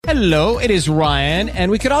Hello, it is Ryan,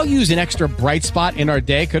 and we could all use an extra bright spot in our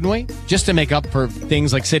day, couldn't we? Just to make up for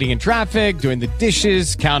things like sitting in traffic, doing the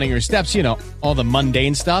dishes, counting your steps, you know, all the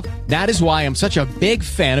mundane stuff. That is why I'm such a big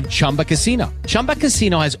fan of Chumba Casino. Chumba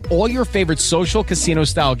Casino has all your favorite social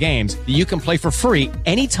casino-style games that you can play for free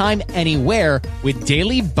anytime, anywhere with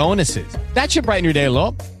daily bonuses. That should brighten your day a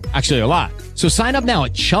little. Actually, a lot. So sign up now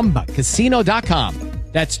at ChumbaCasino.com.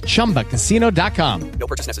 That's ChumbaCasino.com. No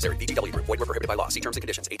purchase necessary. VGW Group. Void where prohibited by law. See terms and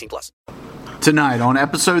conditions. 18+. Tonight on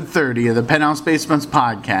episode 30 of the Penthouse Basements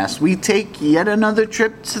podcast, we take yet another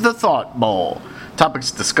trip to the Thought Bowl.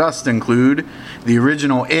 Topics discussed include the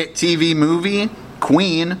original It TV movie,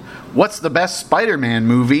 Queen, what's the best Spider-Man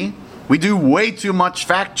movie, we do way too much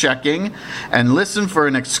fact-checking, and listen for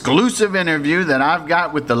an exclusive interview that I've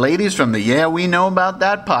got with the ladies from the Yeah We Know About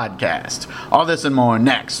That podcast. All this and more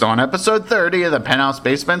next on episode 30 of the Penthouse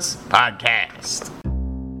Basements podcast.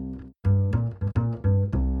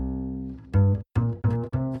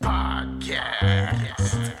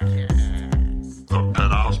 The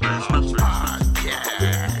Penthouse Basements Podcast.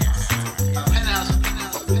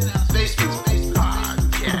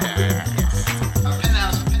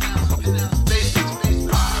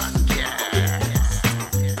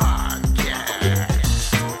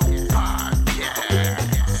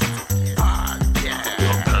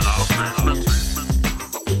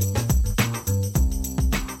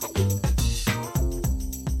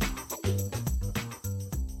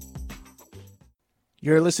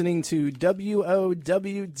 You're listening to WOWD-LP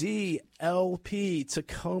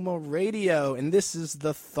Tacoma Radio, and this is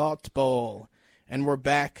the Thought Bowl. And we're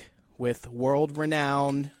back with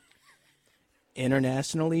world-renowned,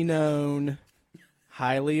 internationally known,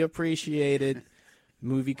 highly appreciated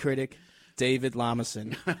movie critic David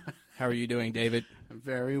Lamison. How are you doing, David?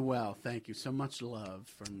 Very well. Thank you. So much love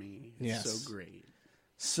from me. It's Yes. so great.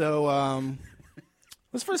 So,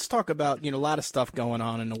 let's first talk about, a lot of stuff going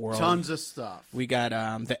on in the world. Tons of stuff. We got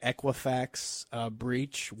the Equifax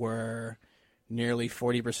breach where nearly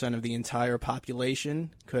 40% of the entire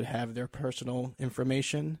population could have their personal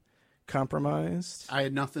information compromised. I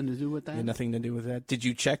had nothing to do with that. You had nothing to do with that. Did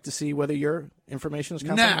you check to see whether your information is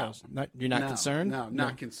compromised? No. You're not concerned? No,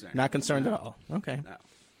 not concerned. Not concerned at all. Okay. No. Well,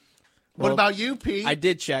 what about you, Pete? I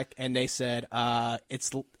did check, and they said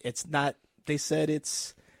it's not. They said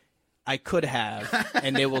I could have,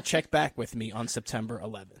 and they will check back with me on September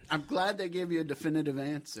 11th. I'm glad they gave you a definitive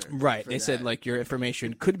answer. Right. They said, your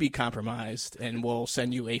information could be compromised, and we'll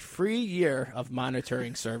send you a free year of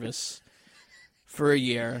monitoring service for a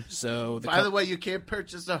year. So, By the way, you can't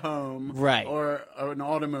purchase a home, Right. or an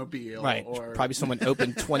automobile. Right. Or... Probably someone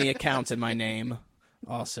opened 20 accounts in my name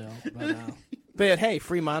also. But hey,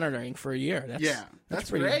 free monitoring for a year. That's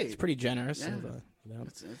great. It's pretty generous. Yeah.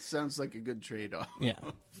 It sounds like a good trade-off. Yeah.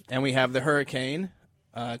 And we have the hurricane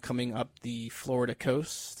coming up the Florida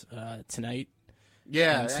coast tonight.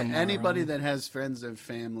 Yeah, anybody that has friends and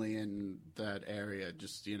family in that area,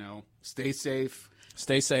 just, stay safe.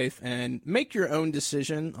 Stay safe and make your own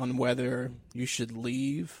decision on whether you should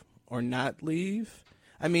leave or not leave.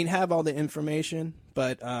 I mean, have all the information,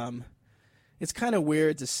 but it's kind of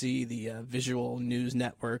weird to see the visual news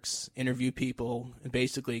networks interview people and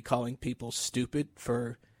basically calling people stupid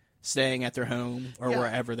for staying at their home or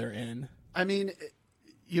wherever they're in. I mean,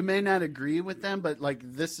 you may not agree with them, but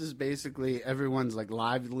this is basically everyone's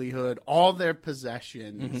livelihood, all their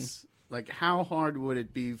possessions. Mm-hmm. How hard would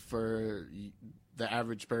it be for the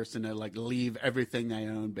average person to leave everything they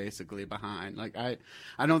own basically behind? I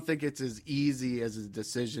don't think it's as easy as a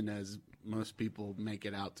decision as most people make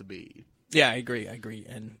it out to be. Yeah, I agree.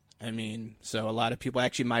 And I mean, so a lot of people,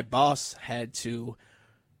 actually my boss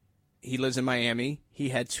he lives in Miami. He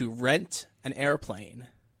had to rent an airplane.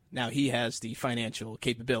 Now he has the financial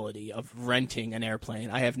capability of renting an airplane.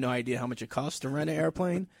 I have no idea how much it costs to rent an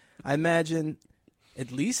airplane. I imagine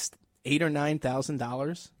at least $8,000 or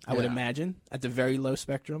 $9,000, I would imagine, at the very low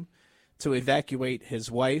spectrum, to evacuate his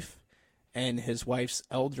wife and his wife's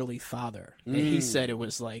elderly father. And he said it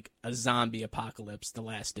was like a zombie apocalypse the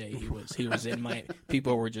last day he was in Miami.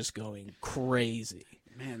 People were just going crazy.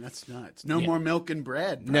 Man, that's nuts. No more milk and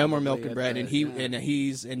bread. No more milk and bread. And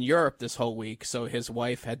he's in Europe this whole week, so his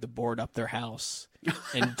wife had to board up their house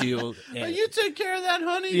and do you take care of that,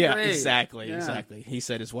 honey? Yeah, Great. Exactly. He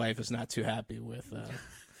said his wife is not too happy with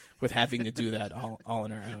having to do that all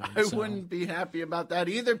on her own. I wouldn't be happy about that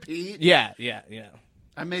either, Pete. Yeah.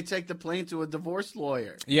 I may take the plane to a divorce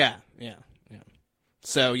lawyer. Yeah.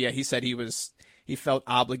 So, he said he felt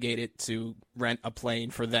obligated to rent a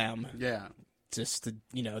plane for them. Yeah. Just to,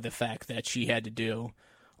 the fact that she had to do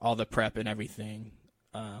all the prep and everything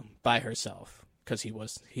by herself because he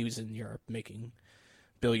was in Europe making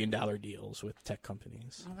billion-dollar deals with tech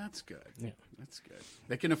companies. Oh, that's good. Yeah. That's good.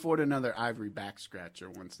 They can afford another ivory back scratcher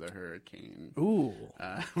once the hurricane. Ooh,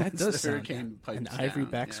 that once does the sound hurricane pipes an ivory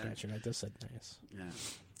down. back Yeah. scratcher. That does sound nice. Yeah.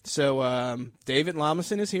 So David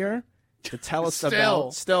Lamison is here to tell us Still.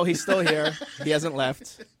 about. He's still here. He hasn't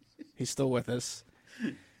left. He's still with us.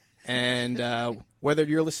 And whether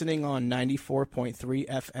you're listening on 94.3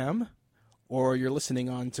 FM or you're listening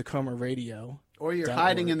on Tacoma Radio, Or you're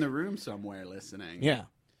hiding in the room somewhere listening. yeah,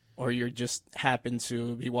 or you just happen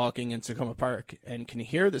to be walking in Tacoma Park and can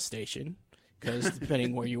hear the station, because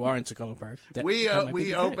depending where you are in Tacoma Park, We might be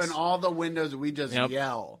the open case. all the windows and we just Yep.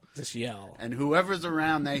 yell. Just yell. And whoever's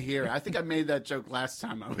around, they hear. I think I made that joke last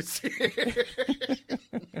time I was here.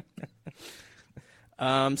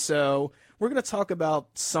 So we're going to talk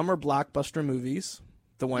about summer blockbuster movies,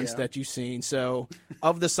 the ones Yeah. that you've seen. So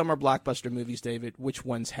of the summer blockbuster movies, David, which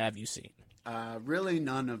ones have you seen? Really,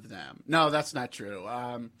 none of them. No, that's not true.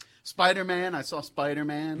 Spider-Man. I saw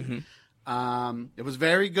Spider-Man. It was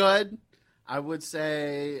very good. I would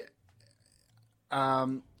say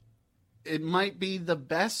it might be the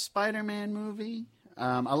best Spider-Man movie.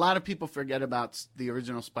 A lot of people forget about the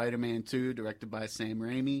original Spider-Man 2, directed by Sam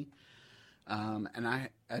Raimi. And I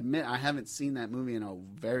admit I haven't seen that movie in a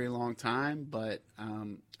very long time, but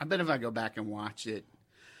I bet if I go back and watch it,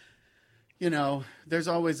 you know, there's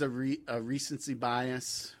always a recency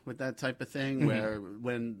bias with that type of thing, where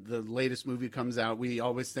when the latest movie comes out, we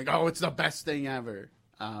always think, oh, it's the best thing ever.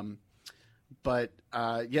 But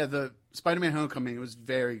the Spider-Man Homecoming was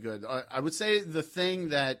very good. I would say the thing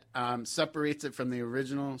that separates it from the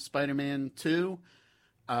original Spider-Man 2,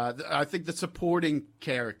 I think the supporting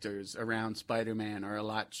characters around Spider-Man are a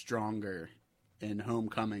lot stronger in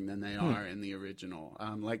Homecoming than they are in the original.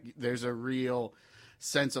 Like, there's a real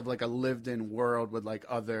sense of like a lived-in world with like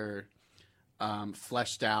other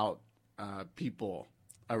fleshed out people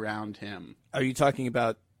around him. Are you talking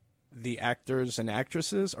about the actors and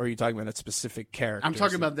actresses, or are you talking about a specific character? I'm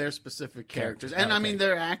talking about their specific characters. And I Okay. mean,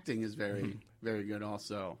 their acting is very, very good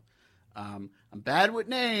also. I'm bad with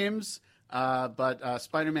names, but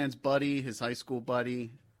Spider-Man's buddy, his high school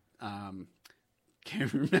buddy,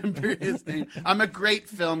 can't remember his name. I'm a great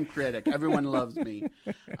film critic. Everyone loves me.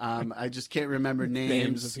 I just can't remember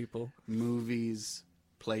names of people, movies,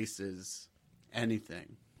 places,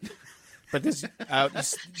 anything. But this,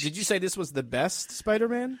 did you say this was the best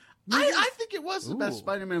Spider-Man? I think it was the best Ooh.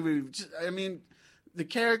 Spider-Man movie. I mean, the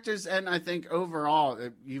characters, and I think overall,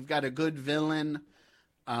 you've got a good villain.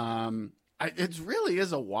 It really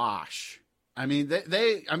is a wash. I mean,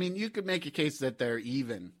 I mean, you could make a case that they're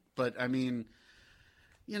even, but I mean,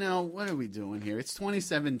 you know, what are we doing here? It's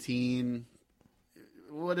 2017.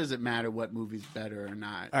 What does it matter what movie's better or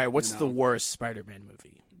not? All right, what's you the know? worst Spider-Man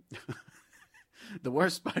movie? The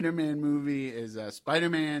worst Spider-Man movie is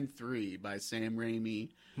Spider-Man 3 by Sam Raimi.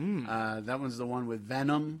 That one's the one with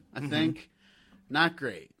Venom, I think. Not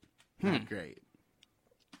great. Not great.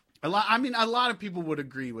 A lot of people would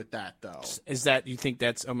agree with that, though. Is that, you think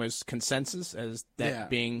that's almost consensus, as that Yeah.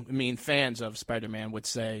 being, I mean, fans of Spider-Man would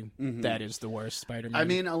say that is the worst Spider-Man? I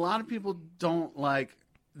mean, a lot of people don't like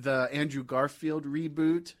the Andrew Garfield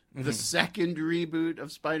reboot, the second reboot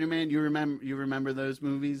of Spider-Man. You remember those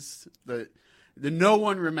movies? The no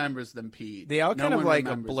one remembers them, Pete. they all No kind of one like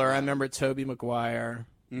a remembers blur. I them. remember Tobey Maguire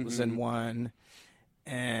was in one,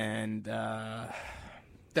 and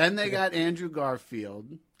Then they got Andrew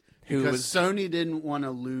Garfield who because was Sony didn't want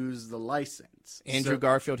to lose the license. Andrew So-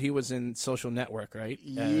 Garfield. He was in Social Network, right?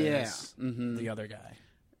 Yeah. As the other guy.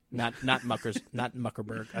 Not Zuckerberg,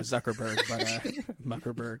 but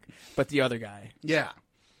Muckerberg, but the other guy. Yeah.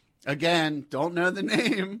 Again, don't know the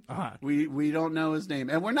name. Uh-huh. We don't know his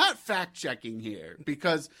name. And we're not fact checking here,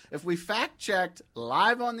 because if we fact checked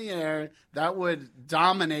live on the air, that would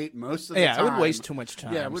dominate most of the time. Yeah, it would waste too much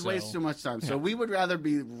time. Yeah, it would waste too much time. So we would rather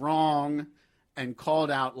be wrong and called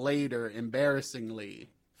out later embarrassingly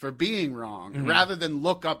for being wrong, rather than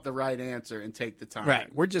look up the right answer and take the time.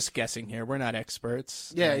 Right, we're just guessing here. We're not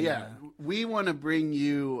experts. Yeah, And, yeah. We want to bring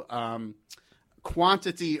you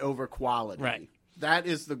quantity over quality. Right. That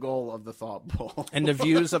is the goal of the Thought Bowl. And the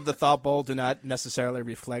views of the Thought Bowl do not necessarily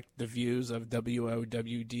reflect the views of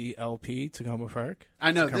WOWDLP Tacoma Park.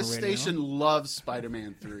 I know, Tacoma this Radio. station loves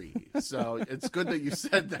Spider-Man 3, so it's good that you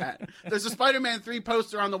said that. There's a Spider-Man 3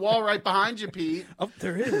 poster on the wall right behind you, Pete. Oh,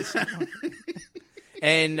 there is.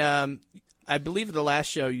 And I believe the last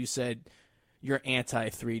show you said you're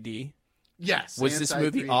anti-3D. Yes. Was this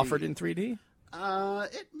movie anti-3D. offered in 3D?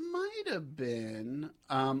 It might have been.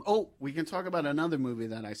 We can talk about another movie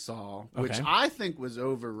that I saw, which Okay. I think was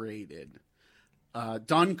overrated.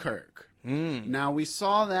 Dunkirk. Now, we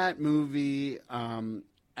saw that movie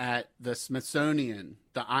at the Smithsonian,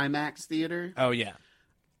 the IMAX theater. Oh yeah.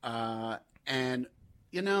 And,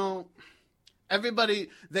 you know, everybody,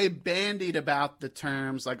 they bandied about the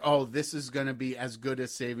terms like, oh, this is going to be as good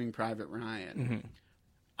as Saving Private Ryan. Mm-hmm.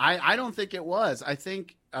 I don't think it was. I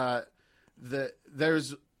think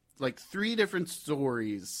there's like 3 different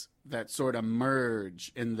stories that sort of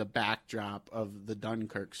merge in the backdrop of the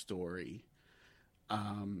Dunkirk story.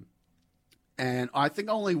 And I think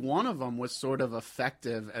only one of them was sort of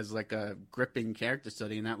effective as like a gripping character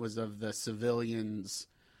study, and that was of the civilians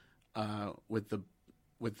with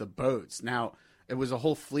the boats. Now, it was a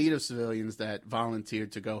whole fleet of civilians that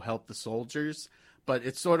volunteered to go help the soldiers, but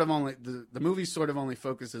it's sort of only the movie sort of only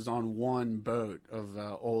focuses on one boat of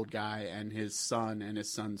an old guy and his son and his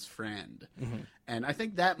son's friend. Mm-hmm. And I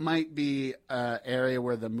think that might be an area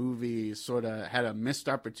where the movie sort of had a missed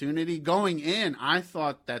opportunity. Going in, I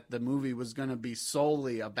thought that the movie was going to be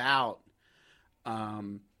solely about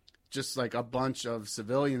just like a bunch of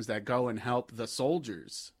civilians that go and help the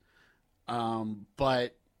soldiers.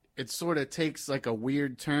 But it sort of takes like a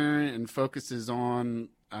weird turn and focuses on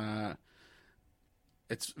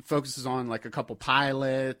like a couple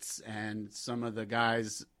pilots and some of the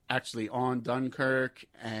guys actually on Dunkirk,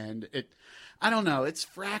 and I don't know, it's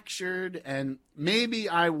fractured, and maybe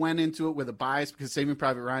I went into it with a bias because Saving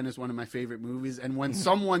Private Ryan is one of my favorite movies, and when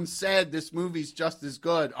someone said this movie's just as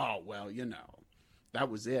good, oh, well, you know, that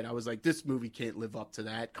was it. I was like, this movie can't live up to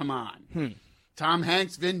that. Come on. Tom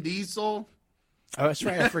Hanks, Vin Diesel. Oh, that's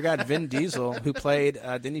right. I forgot Vin Diesel, who played,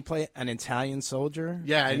 didn't he play an Italian soldier?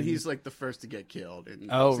 Yeah, and he's like the first to get killed.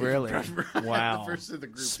 Oh, really? Wow. The first of the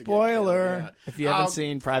group Spoiler, to get killed. Yeah. if you haven't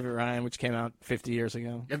seen Private Ryan, which came out 50 years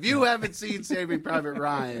ago. If you haven't seen Saving Private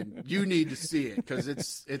Ryan, you need to see it because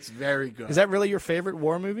it's very good. Is that really your favorite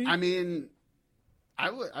war movie? I mean,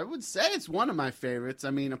 I would say it's one of my favorites.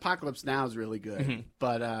 I mean, Apocalypse Now is really good,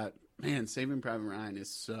 but man, Saving Private Ryan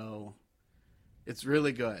is it's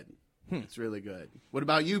really good. It's really good. What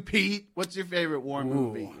about you, Pete? What's your favorite war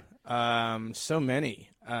movie? So many.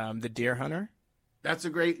 The Deer Hunter. That's a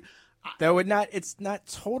great. Though it's not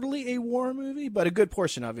totally a war movie, but a good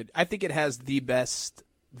portion of it. I think it has the best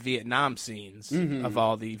Vietnam scenes of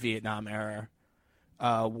all the Vietnam era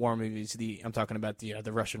war movies. I'm talking about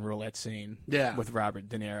the Russian roulette scene. Yeah. With Robert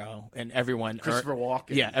De Niro and everyone. Christopher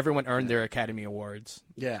Walken. Yeah, everyone earned their Academy Awards.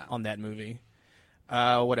 Yeah. On that movie.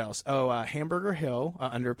 What else? Hamburger Hill,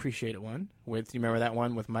 underappreciated one. You remember that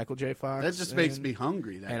one with Michael J. Fox? That just makes me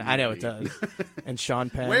hungry. And I know it does. And Sean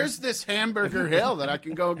Penn. Where's this Hamburger Hill that I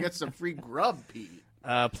can go get some free grub, Pete?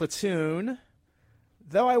 Platoon.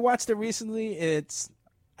 Though I watched it recently,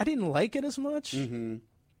 I didn't like it as much.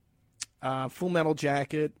 Mm-hmm. Full Metal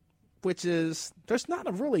Jacket, which is there's not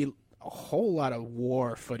a whole lot of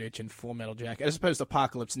war footage in Full Metal Jacket, as opposed to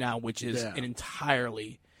Apocalypse Now, which is an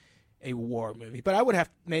entirely a war movie. But I would have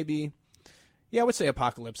I would say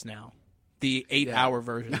Apocalypse Now, the 8-hour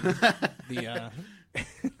version.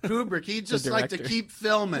 Kubrick, he just liked to keep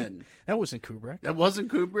filming. That wasn't Kubrick. That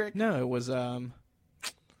wasn't Kubrick? No, it was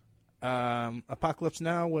Apocalypse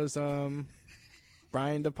Now was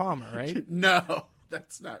Brian De Palma, right? No,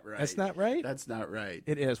 that's not right. That's not right? That's not right.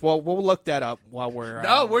 It is. Well, we'll look that up while we're...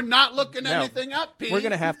 No, we're not looking anything up, Pete. We're going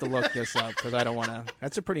to have to look this up because I don't want to...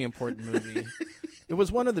 That's a pretty important movie. It was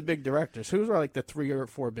one of the big directors. Who were like the 3 or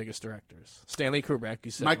 4 biggest directors? Stanley Kubrick,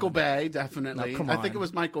 you said. Michael Bay, definitely. No, come I on. think it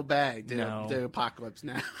was Michael Bay, the Apocalypse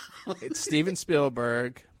Now. It's Steven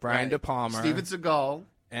Spielberg, Brian De Palma. Steven Seagal.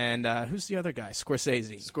 And who's the other guy?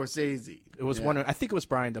 Scorsese. It was I think it was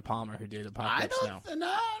Brian De Palma who did Apocalypse Now. I don't think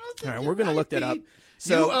all right, we're going to look that up.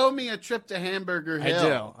 So, you owe me a trip to Hamburger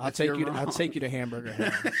Hill. I do. I'll take you to Hamburger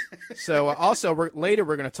Hill. So also later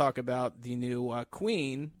we're going to talk about the new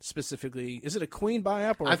Queen, specifically. Is it a Queen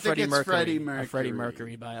biopic or a Freddie Mercury? A Freddie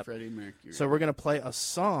Mercury biopic. Freddie Mercury. So we're going to play a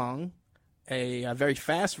song, a very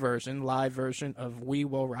fast version, live version of "We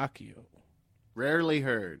Will Rock You." Rarely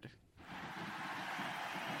heard.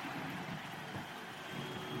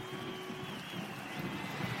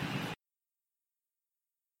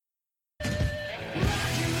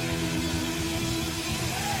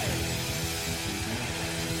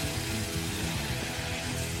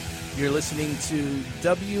 You're listening to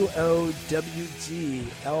WOWG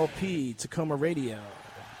LP Tacoma Radio,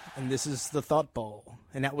 and this is the Thought Bowl,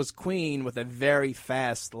 and that was Queen with a very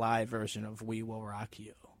fast live version of "We Will Rock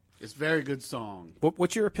You." It's a very good song.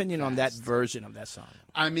 What's your opinion on that version of that song?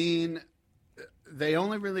 I mean, they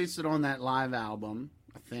only released it on that live album,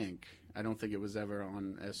 I think. I don't think it was ever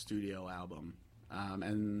on a studio album,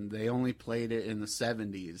 and they only played it in the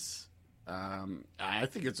 70s. I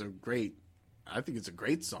think it's a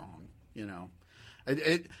great song, you know.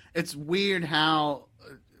 It's weird how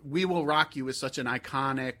 "We Will Rock You" is such an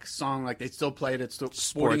iconic song. Like they still play it at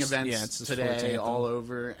sporting events today all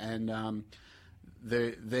over, and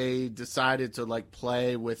they decided to like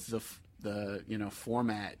play with the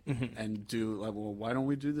format and do like, well, why don't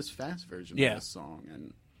we do this fast version of this song?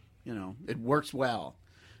 And it works well.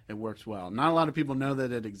 It works well. Not a lot of people know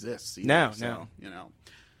that it exists either, No.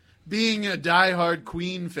 Being a diehard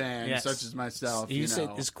Queen fan, such as myself, you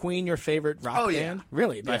said, is Queen your favorite rock band?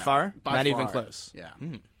 Really? By far? By Not far. even close? Yeah.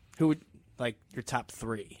 Who would, like, your top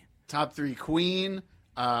three? Top three, Queen.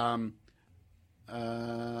 That's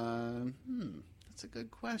a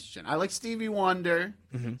good question. I like Stevie Wonder.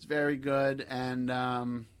 It's very good.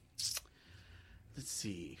 And let's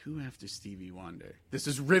see, who after Stevie Wonder? This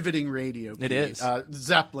is riveting radio. It is.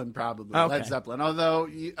 Zeppelin, probably. Okay. Led Zeppelin. Although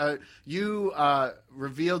you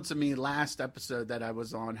revealed to me last episode that I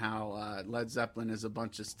was on how Led Zeppelin is a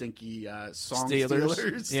bunch of stinky song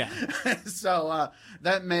stealers. Yeah. So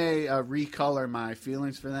that may recolor my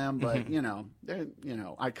feelings for them, but they're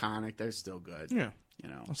iconic. They're still good. Yeah.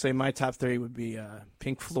 I'll say my top three would be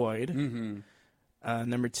Pink Floyd.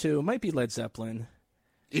 Number two might be Led Zeppelin.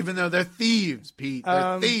 Even though they're thieves, Pete.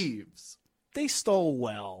 They're thieves. They stole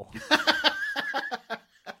well.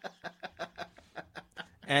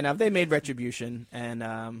 And they made Retribution,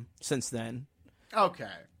 and since then. Okay.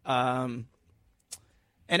 And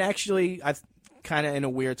actually, I've kind of, in a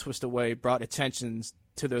weird, twisted way, brought attention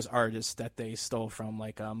to those artists that they stole from,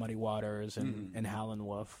 like Muddy Waters and Howlin'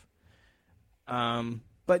 Wolf.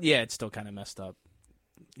 But yeah, it's still kind of messed up,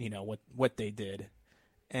 what they did.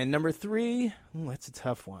 And number three, that's a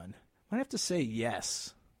tough one. Might have to say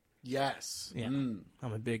Yes. Yes. Yeah. I'm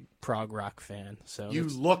a big prog rock fan. So you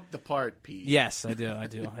look the part, Pete. Yes, I do.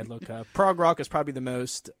 I look prog rock is probably the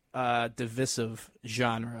most divisive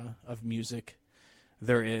genre of music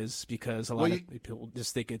there is, because a lot of people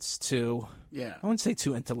just think it's too, I wouldn't say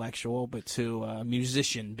too intellectual, but too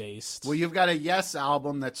musician based. Well, you've got a Yes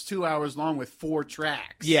album that's 2 hours long with 4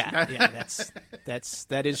 tracks. Yeah,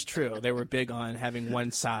 that is true. They were big on having one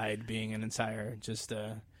side being an entire just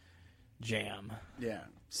jam. Yeah.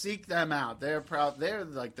 Seek them out. They're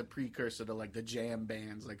like the precursor to like the jam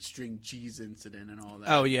bands, like String Cheese Incident and all that.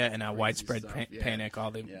 Oh yeah, and Widespread stuff. Panic, all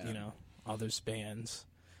the all those bands.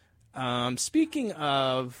 Speaking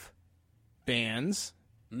of bands,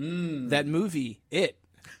 that movie, It.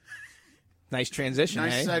 Nice transition,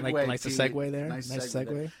 nice segue, like the segue there. Nice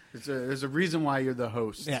segue. There's a reason why you're the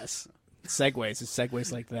host. Yes, segues. It's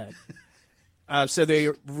segues like that. So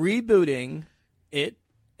they're rebooting It,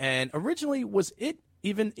 and originally was It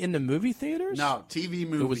even in the movie theaters? No, TV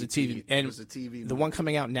movie. It was a TV, and it was a TV movie. The one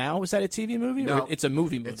coming out now, was that a TV movie? No, or it's a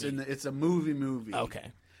movie. It's a movie.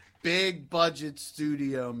 Okay. Big budget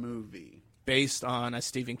studio movie based on a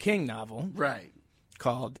Stephen King novel, right?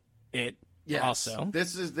 Called It. Yes. Also,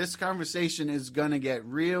 this conversation is gonna get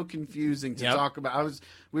real confusing to talk about.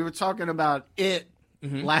 We were talking about It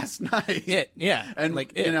last night. It, yeah, and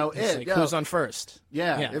like It. It. Like, who's on first?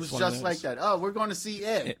 Yeah, it was just like that. Oh, we're going to see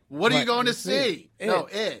It. What are you going to see? No,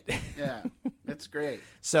 It. Yeah, it's great.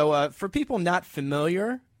 So, for people not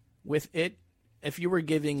familiar with It, if you were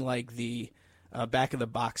giving like the back of the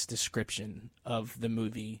box description of the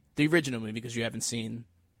movie, the original movie, because you haven't seen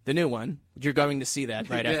the new one, you're going to see that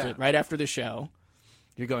right after the show.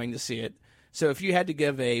 You're going to see it. So if you had to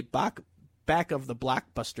give a back of the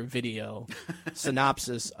Blockbuster video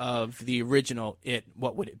synopsis of the original It,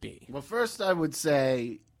 what would it be? Well, first I would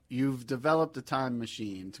say you've developed a time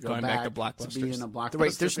machine to go back to Blockbusters. To be in a Blockbuster.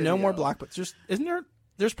 Wait, there's video. no more Blockbusters. Isn't there?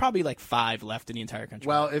 There's probably like 5 left in the entire country.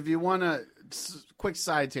 Well, if you want to, quick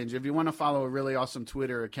side tangent, if you want to follow a really awesome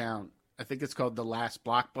Twitter account, I think it's called The Last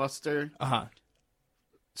Blockbuster.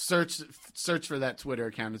 Search for that Twitter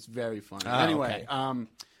account. It's very funny. Anyway, okay.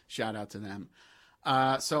 Shout out to them.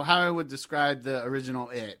 So how I would describe the original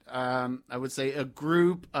It, I would say a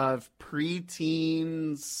group of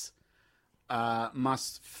preteens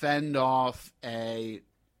must fend off a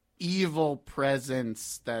evil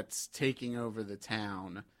presence that's taking over the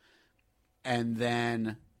town, and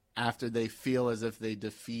then after they feel as if they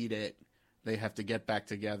defeat it, they have to get back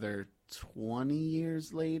together 20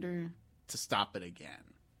 years later to stop it again.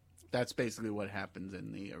 That's basically what happens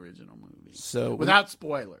in the original movie. So without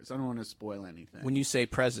spoilers, I don't want to spoil anything. When you say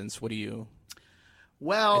presence, what do you?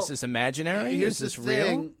 Well, is this imaginary? Is this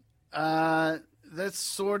real? That's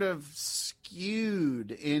sort of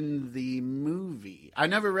skewed in the movie. I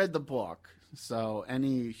never read the book, So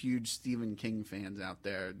any huge Stephen King fans out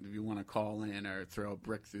there, if you want to call in or throw a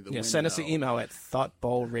brick through the window. Send us an email at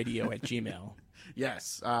thoughtbowlradio@gmail.com.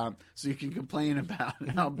 Yes, so you can complain about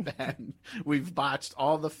how bad we've botched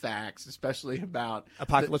all the facts, especially about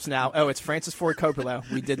Apocalypse Now. Oh, it's Francis Ford Coppola.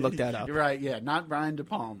 We did look that up. You're right, yeah, not Brian De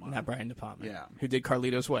Palma. Not Brian De Palma. Yeah. Who did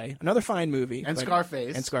Carlito's Way. Another fine movie. And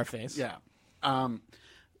Scarface. And Scarface. Yeah.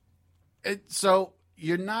 So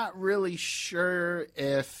you're not really sure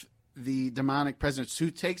if the demonic presence, who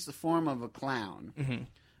takes the form of a clown,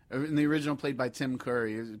 in the original played by Tim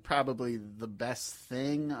Curry, is probably the best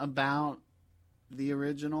thing about the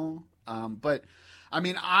original. But I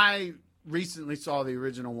mean, I recently saw the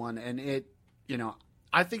original one, and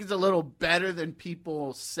I think it's a little better than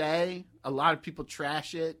people say. A lot of people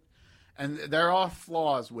trash it, and there are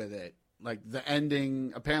flaws with it. Like the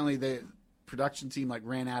ending, apparently the production team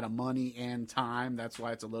ran out of money and time. That's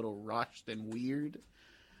why it's a little rushed and weird.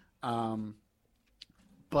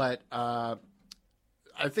 But I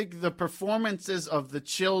think the performances of the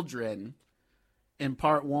children in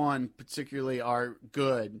part one particularly are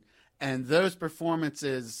good, and those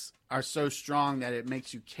performances are so strong that it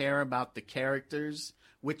makes you care about the characters,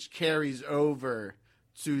 which carries over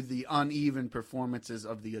to the uneven performances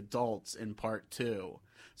of the adults in part two.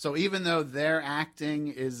 So even though their acting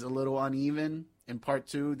is a little uneven in part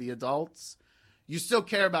two, the adults, you still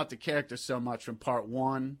care about the characters so much from part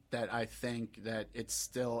one that I think that it's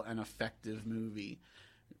still an effective movie.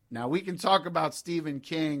 Now, we can talk about Stephen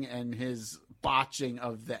King and his botching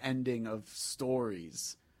of the ending of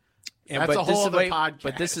stories. Yeah, That's a whole other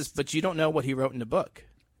podcast. But you don't know what he wrote in the book.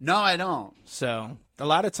 No, I don't. So a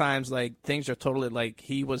lot of times, things are totally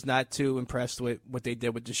he was not too impressed with what they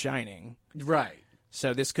did with The Shining. Right.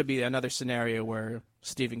 So this could be another scenario where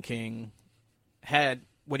Stephen King had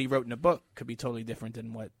what he wrote in the book could be totally different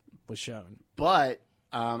than what was shown. But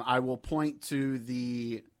I will point to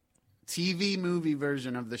the TV movie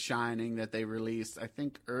version of The Shining that they released, I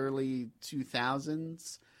think, early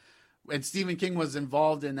 2000s. And Stephen King was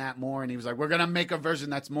involved in that more, and he was like, we're going to make a version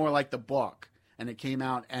that's more like the book. And it came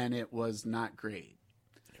out, and it was not great.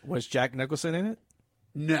 Was Jack Nicholson in it?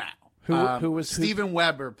 No. Who was Stephen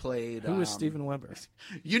Weber played? Who was Stephen Weber?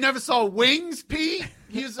 You never saw Wings, Pete?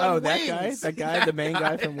 He was on Wings. That guy, the main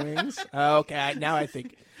guy from Wings. Oh, okay, now I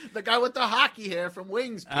think the guy with the hockey hair from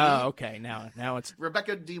Wings, Pete. Oh, okay, now it's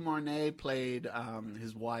Rebecca De Mornay played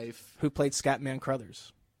his wife. Who played Scatman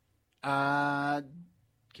Crothers? Can't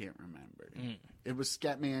remember. It was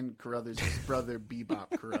Scatman Carruthers' brother,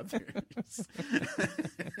 Bebop Carruthers.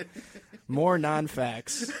 More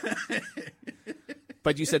non-facts.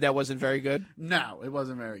 But you said that wasn't very good? No, it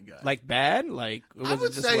wasn't very good. Bad? I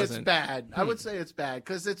would say it's bad. I would say it's bad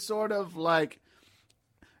because it's sort of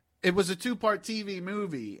it was a 2-part TV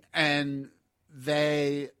movie, and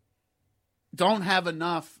they don't have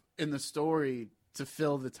enough in the story to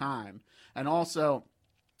fill the time. And also,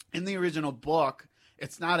 in the original book,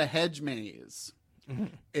 it's not a hedge maze. Mm-hmm.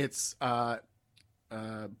 It's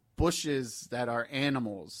bushes that are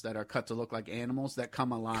animals that are cut to look like animals that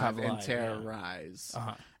come alive and terrorize.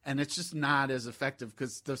 Yeah. And it's just not as effective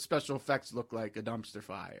because the special effects look like a dumpster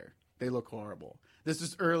fire. They look horrible. This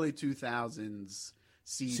is early 2000s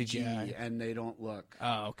CGI, and they don't look.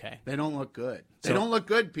 Oh, okay. They don't look good. They don't look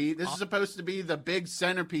good, Pete. This is supposed to be the big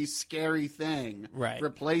centerpiece, scary thing, right?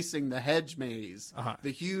 Replacing the hedge maze,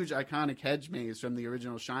 the huge iconic hedge maze from the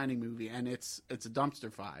original Shining movie, and it's a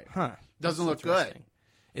dumpster fire. Huh? Doesn't look good.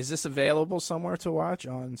 Is this available somewhere to watch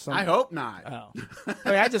on some? I hope not. Oh,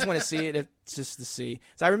 I just want to see it just to see.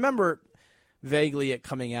 So I remember vaguely it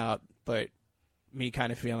coming out, but me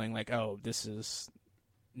kind of feeling like, oh, this is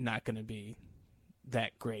not going to be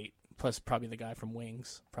that great. Plus, probably the guy from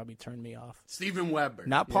Wings probably turned me off. Stephen Weber.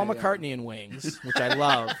 Not Paul McCartney in Wings, which I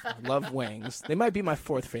love. I love Wings. They might be my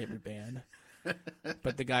 4th favorite band.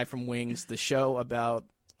 But the guy from Wings, the show about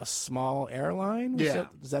a small airline?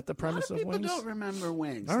 Is that the premise of Wings? People don't remember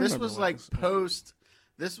Wings. This was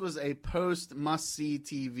This was a post must-see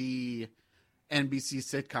TV NBC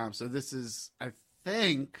sitcom. So this is, I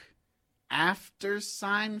think, after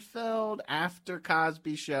Seinfeld, after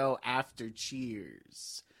Cosby Show, after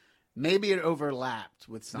Cheers. Maybe it overlapped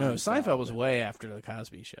with Seinfeld. No, Seinfeld was way after the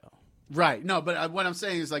Cosby Show. Right. No, but what I'm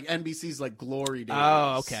saying is NBC's glory days.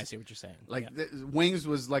 Oh, okay. I see what you're saying. Wings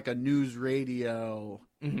was like a news radio,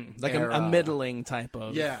 a middling type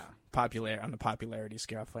of popular on the popularity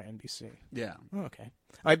scale for NBC. Yeah. Oh, okay.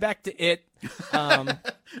 All right, back to it.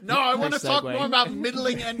 No, I want to talk more about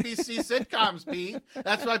middling NBC sitcoms, Pete.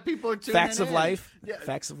 That's why people are tuning Facts of in. Life. Yeah.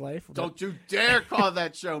 Facts of Life. Don't you dare call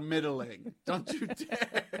that show middling. Don't you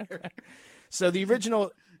dare. So the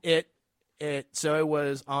original so it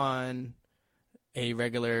was on a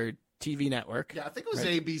regular TV network. Yeah, I think it was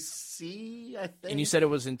ABC, I think. And you said it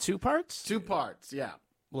was in 2 parts? 2 parts, yeah.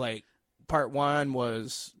 Like, part 1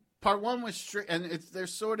 was... Part 1 was strict, and they're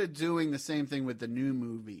sort of doing the same thing with the new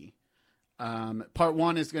movie. Part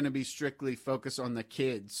 1 is going to be strictly focused on the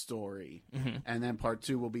kids' story, and then part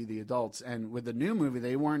 2 will be the adults. And with the new movie,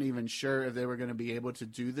 they weren't even sure if they were going to be able to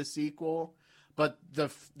do the sequel. But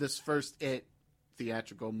this first It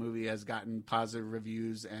theatrical movie has gotten positive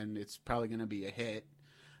reviews, and it's probably going to be a hit.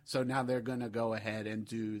 So now they're going to go ahead and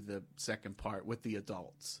do the second part with the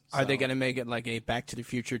adults. Are they going to make it like a Back to the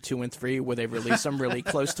Future 2 and 3 where they release them really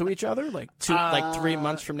close to each other? Like 3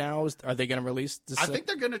 months from now, are they going to release this? I think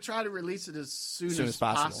they're going to try to release it as soon as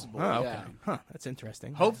possible. Oh, okay. Yeah. Huh, that's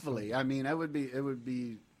interesting. Hopefully. I mean, it would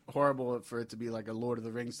be horrible for it to be like a Lord of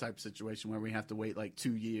the Rings type situation where we have to wait like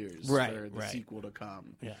 2 years for the sequel to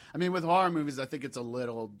come. Yeah. I mean, with horror movies, I think it's a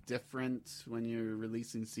little different when you're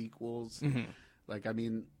releasing sequels. Like, I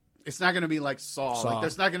mean, it's not going to be like Saw. Like,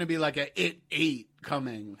 there's not going to be like a It 8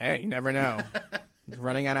 coming. Hey, you never know.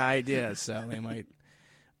 Running out of ideas, so they might.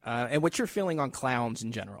 And what's your feeling on clowns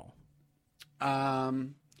in general?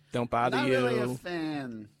 Don't bother not you. Not really a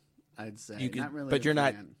fan, I'd say. Not really but you're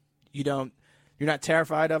fan. You're not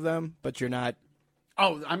terrified of them, but you're not.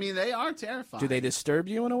 Oh, I mean, they are terrifying. Do they disturb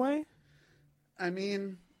you in a way? I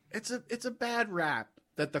mean, it's a bad rap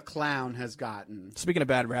that the clown has gotten. Speaking of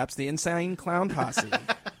bad raps, the Insane Clown Posse.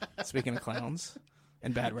 Speaking of clowns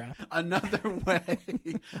and bad rap. Another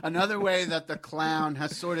way that the clown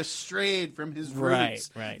has sort of strayed from his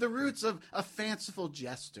roots. Right. The roots of a fanciful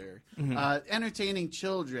jester, entertaining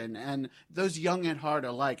children and those young at heart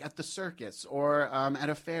alike at the circus or at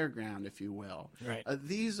a fairground, if you will. Right.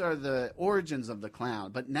 These are the origins of the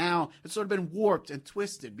clown. But now it's sort of been warped and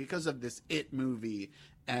twisted because of this It movie.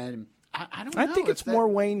 And I don't know. I think it's more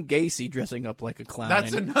Wayne Gacy dressing up like a clown.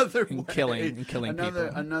 That's another way. Killing people.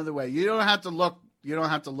 Another way. You don't have to look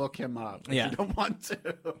him up. If you don't want to.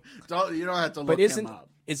 You don't have to look him up.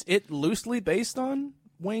 Is it loosely based on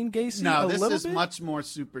Wayne Gacy? No, this is much more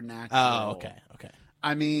supernatural. Oh, okay.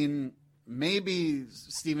 I mean, maybe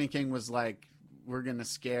Stephen King was like, we're gonna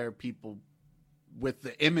scare people with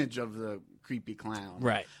the image of the creepy clown.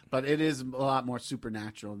 Right. But it is a lot more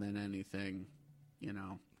supernatural than anything,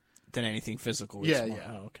 Than anything physical. Yeah.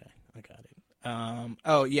 Oh, okay. I got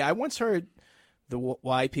it. I once heard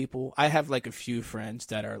why people. I have like a few friends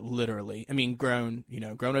that are literally, grown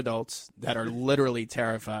adults that are literally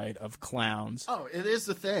terrified of clowns. Oh, it is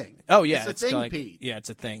a thing. Oh yeah, it's a thing, Pete. Yeah, it's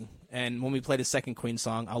a thing. And when we play the second Queen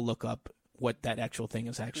song, I'll look up what that actual thing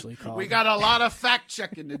is actually called. We got a lot of fact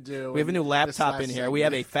checking to do. We have a new laptop in here. We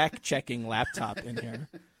have a fact checking laptop in here.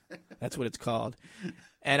 That's what it's called.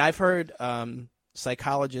 And I've heard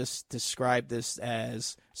psychologists describe this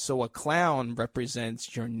as, so a clown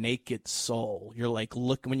represents your naked soul. You're like,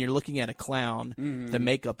 when you're looking at a clown, the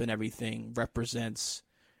makeup and everything represents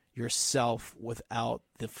yourself without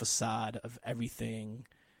the facade of everything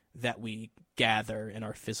that we gather in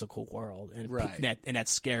our physical world. And, and that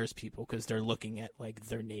scares people because they're looking at like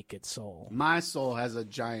their naked soul. My soul has a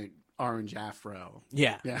giant orange afro.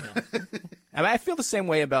 Yeah. I feel the same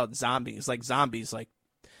way about zombies. Like zombies, not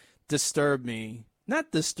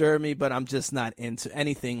disturb me, but I'm just not into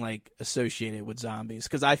anything like associated with zombies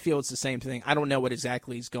because I feel it's the same thing. I don't know what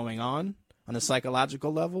exactly is going on a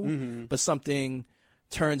psychological level, but something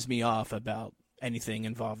turns me off about anything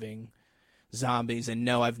involving zombies. And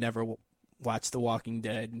no, I've never watched The Walking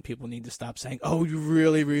Dead, and people need to stop saying, "Oh, you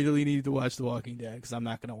really, really need to watch The Walking Dead," because I'm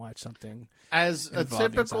not going to watch something. As a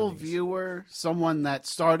typical zombies. viewer, someone that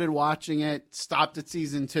started watching it, stopped at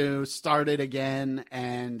season 2, started again,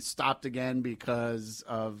 and stopped again because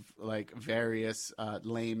of like various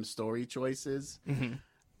lame story choices.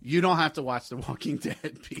 You don't have to watch The Walking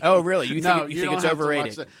Dead. Pete. Oh, really? You think it's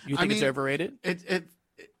overrated? You think it's overrated? It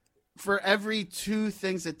for every 2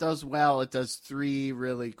 things it does well, it does 3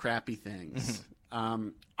 really crappy things.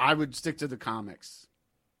 I would stick to the comics.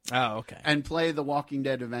 Oh, okay. And play the Walking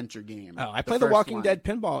Dead adventure game. Oh, I play the Walking Dead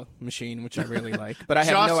pinball machine, which I really like, but I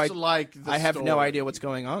have no idea what's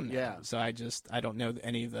going on there. Yeah. So I don't know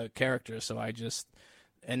any of the characters. So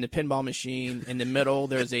and the pinball machine in the middle,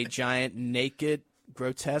 there's a giant naked,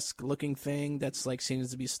 grotesque looking thing that's like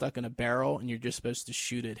seems to be stuck in a barrel, and you're just supposed to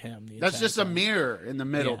shoot at him. That's just a mirror in the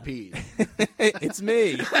middle, Pete. It's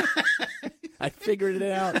me. I figured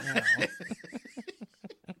it out now.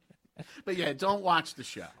 But yeah, don't watch the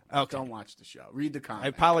show. Okay. Don't watch the show. Read the comic. I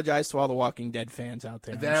apologize to all the Walking Dead fans out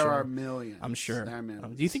there. There are millions. I'm sure. There are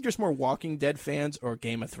millions. Do you think there's more Walking Dead fans or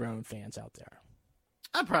Game of Thrones fans out there?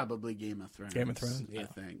 Probably Game of Thrones. Game of Thrones? Yeah, I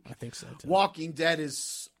think. I think so, too. Walking Dead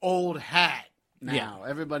is old hat now.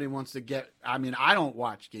 Everybody wants to get. I mean, I don't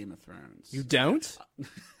watch Game of Thrones. You don't?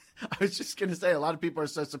 I was just gonna say, a lot of people are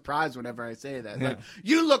so surprised whenever I say that. Yeah. Like,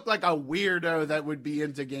 you look like a weirdo that would be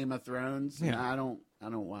into Game of Thrones. Yeah. And I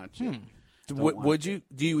don't watch it. Would you?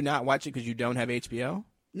 Do you not watch it because you don't have HBO?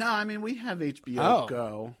 No, I mean, we have HBO Oh.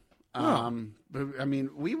 Go. But I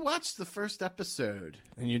mean, we watched the first episode,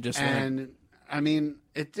 And you just and I mean,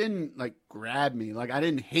 it didn't like grab me. Like, I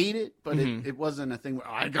didn't hate it, but it wasn't a thing where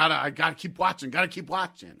I gotta keep watching.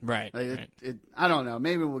 Right, Like, right. I don't know.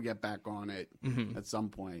 Maybe we'll get back on it at some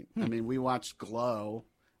point. I mean, we watched Glow,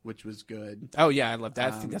 which was good. Oh yeah, I love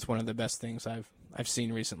that. I think that's one of the best things I've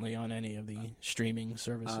seen recently on any of the streaming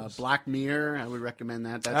services. Black Mirror, I would recommend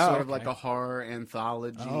that. That's sort of like a horror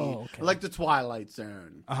anthology. Oh, okay. Like the Twilight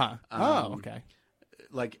Zone. Okay.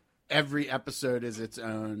 Like every episode is its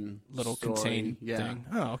own Little story. contained Yeah. thing.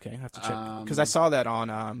 Oh, okay. I have to check because I saw that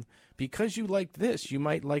on because you like this, you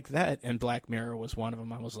might like that, and Black Mirror was one of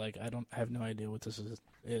them. I was like, I have no idea what this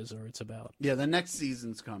is or it's about. Yeah, the next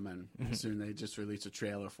season's coming soon. They just released a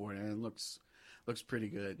trailer for it, and it looks pretty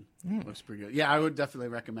good. Looks pretty good. Yeah, I would definitely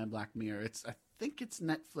recommend Black Mirror. I think it's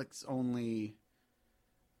Netflix only,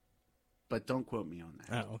 but don't quote me on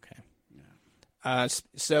that. Oh, okay. Yeah.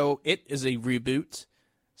 So it is a reboot.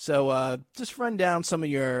 So just run down some of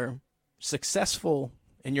your successful,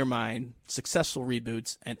 in your mind, successful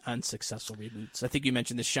reboots and unsuccessful reboots. I think you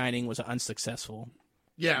mentioned The Shining was an unsuccessful.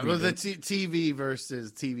 Yeah, well, the TV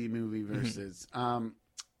movie versus.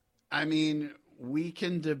 I mean, we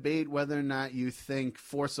can debate whether or not you think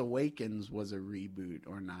Force Awakens was a reboot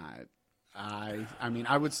or not. I mean,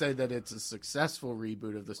 I would say that it's a successful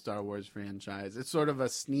reboot of the Star Wars franchise. It's sort of a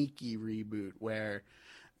sneaky reboot where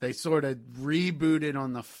they sort of reboot it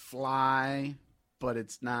on the fly, but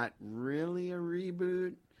it's not really a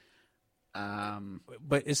reboot.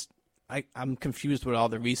 But I'm confused with all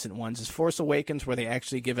the recent ones. Is Force Awakens where they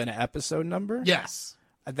actually give an episode number? Yes.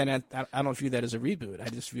 Then I don't view that as a reboot. I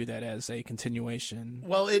just view that as a continuation.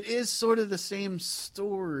 Well, it is sort of the same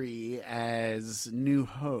story as New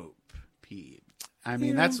Hope, Pete. I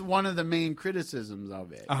mean, that's one of the main criticisms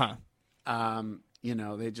of it. You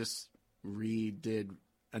know, they just redid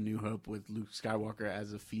A New Hope with Luke Skywalker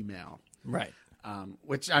as a female. Right.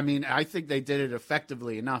 Which, I mean, I think they did it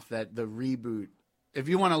effectively enough that the reboot, if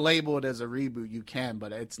you want to label it as a reboot, you can,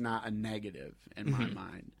 but it's not a negative in my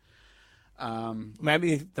mind.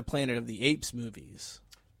 Maybe the Planet of the Apes movies.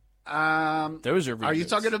 Those are reboots. Are you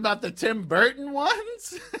talking about the Tim Burton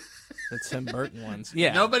ones? The Tim Burton ones?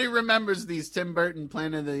 Yeah. Nobody remembers these Tim Burton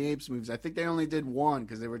Planet of the Apes movies. I think they only did one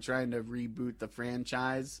because they were trying to reboot the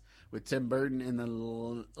franchise with Tim Burton in the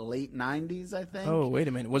late 90s, I think. Oh, wait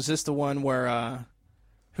a minute. Was this the one where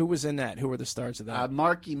who was in that? Who were the stars of that?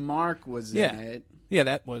 Marky Mark was in it. Yeah,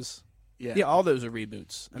 that was. Yeah, all those are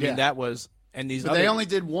reboots. I mean, that was. And these but they only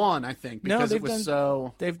did one, I think, because it was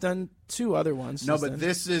so. They've done two other ones. No, but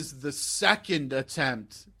this is the second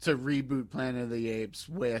attempt to reboot Planet of the Apes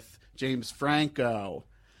with James Franco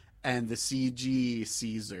and the CG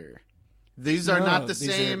Caesar. These are not the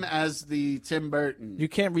same as the Tim Burton. You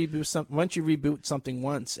can't reboot something. Once you reboot something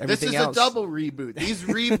once, everything else. This is else. a double reboot. These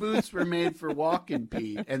reboots were made for walking,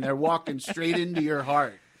 Pete, and they're walking straight into your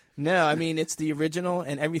heart. No, I mean, it's the original,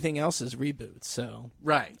 and everything else is reboots. So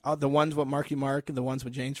right, the ones with Marky Mark, the ones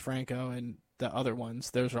with James Franco, and the other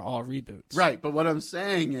ones, those are all reboots. Right, but what I'm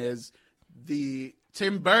saying is the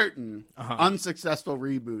Tim Burton unsuccessful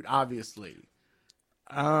reboot, obviously.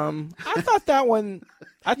 I thought that one.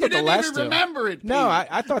 I thought you didn't the last even remember it. Pete. No,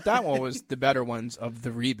 I thought that one was the better ones of the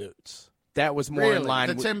reboots. That was more in line.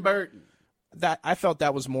 The Tim Burton. That I felt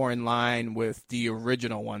that was more in line with the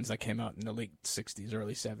original ones that came out in the late 60s,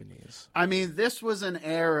 early 70s. I mean, this was an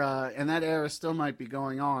era, and that era still might be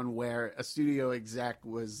going on, where a studio exec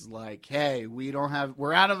was like, hey,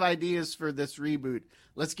 we're out of ideas for this reboot.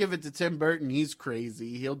 Let's give it to Tim Burton. He's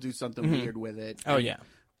crazy. He'll do something weird with it. Oh, and, yeah.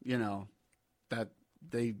 You know, that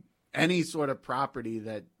any sort of property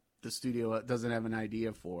that the studio doesn't have an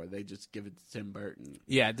idea for, they just give it to Tim Burton.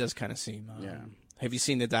 Yeah, it does kind of seem. Have you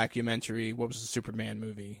seen the documentary? What was the Superman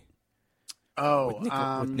movie? Oh,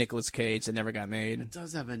 with Nicolas Cage that never got made. It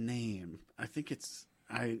does have a name. I think it's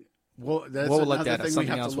that's we'll look that up. thing Something we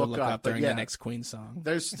have else to we'll look look up up during the next Queen song.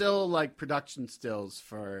 There's still like production stills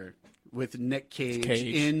with Nick Cage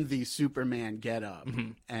in the Superman getup,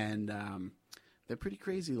 and they're pretty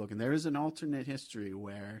crazy looking. There is an alternate history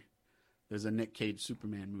where there's a Nick Cage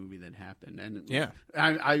Superman movie that happened, and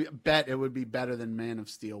I bet it would be better than Man of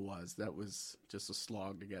Steel was. That was just a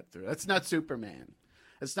slog to get through. That's not Superman.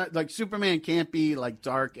 It's not like Superman can't be like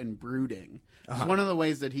dark and brooding. It's one of the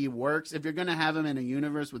ways that he works. If you're going to have him in a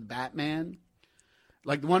universe with Batman,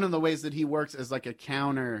 Like, one of the ways that he works is like a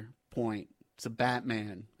counterpoint to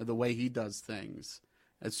Batman, the way he does things.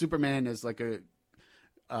 And Superman is like a,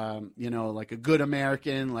 like a good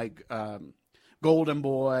American, like golden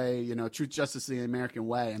boy, truth, justice, the American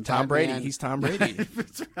way. And Tom Batman, Brady. He's Tom Brady.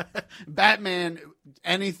 Batman,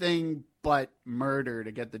 anything but murder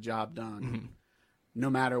to get the job done, Mm-hmm. no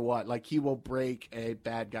matter what. Like, he will break a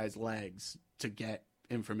bad guy's legs to get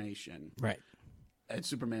information. Right. And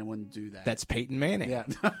Superman wouldn't do that. That's Peyton Manning. Yeah.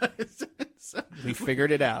 So, We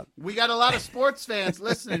figured it out. we got a lot of sports fans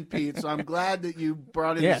listening, Pete, so I'm glad that you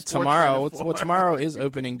brought in Yeah, the sports tomorrow. metaphor. Well, tomorrow is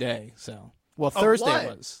opening day. So, Of Thursday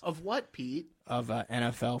what? was Of what, Pete? of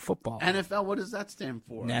NFL football. NFL, what does that stand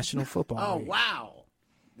for? National Football Oh, League. wow.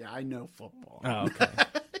 Yeah, I know football. Oh, okay.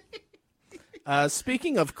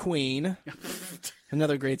 Speaking of Queen,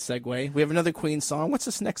 another great segue. We have another Queen song. What's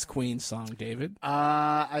this next Queen song, David?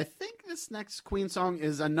 I think this next Queen song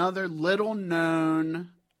is another little-known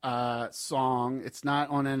song. It's not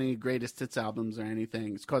on any greatest hits albums or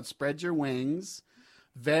anything. It's called Spread Your Wings.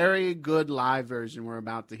 Very good live version we're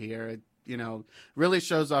about to hear. It, really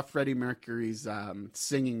shows off Freddie Mercury's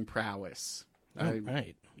singing prowess.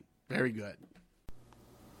 Right. Very good.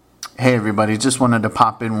 Hey everybody, just wanted to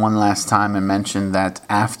pop in one last time and mention that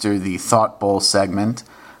after the Thought Bowl segment,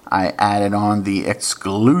 I added on the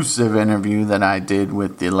exclusive interview that I did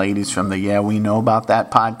with the ladies from the Yeah We Know About That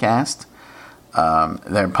podcast.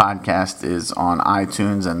 Their podcast is on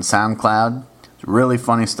iTunes and SoundCloud. It's really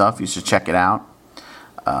funny stuff. You should check it out.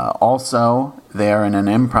 Also, they are in an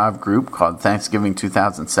improv group called Thanksgiving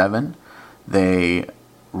 2007. They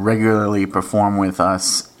regularly perform with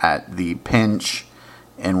us at the Pinch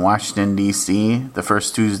in Washington, D.C., the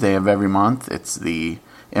first Tuesday of every month. It's the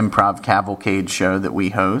improv cavalcade show that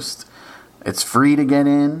we host. It's free to get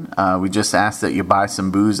in. We just ask that you buy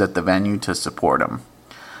some booze at the venue to support them.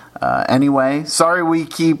 Anyway, sorry we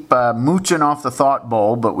keep mooching off the Thought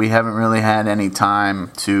Bowl, but we haven't really had any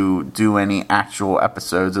time to do any actual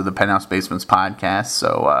episodes of the Penthouse Basements podcast,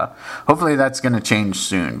 so hopefully that's going to change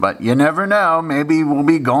soon. But you never know, maybe we'll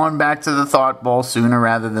be going back to the Thought Bowl sooner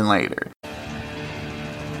rather than later.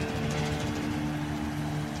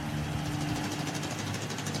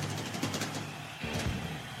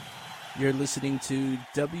 You're listening to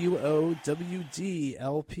WOWDLP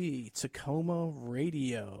Tacoma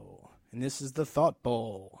Radio. And this is the Thought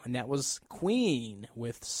Bowl. And that was Queen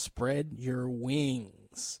with Spread Your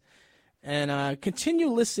Wings. And continue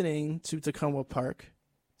listening to Tacoma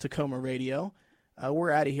Radio.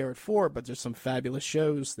 We're out of here at 4, but there's some fabulous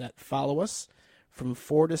shows that follow us from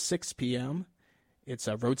 4 to 6 p.m. It's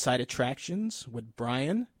Roadside Attractions with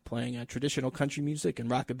Brian playing traditional country music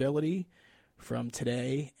and rockabilly from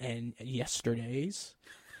today and yesterday's.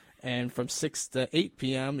 And from 6 to 8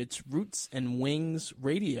 p.m., it's Roots and Wings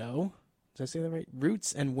Radio. Did I say that right?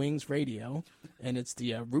 Roots and Wings Radio. And it's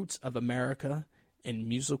the Roots of America in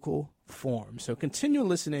musical form. So continue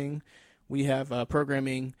listening. We have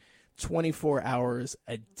programming 24 hours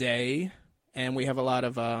a day. And we have a lot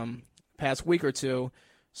of, past week or two,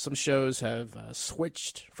 some shows have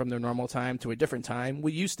switched from their normal time to a different time.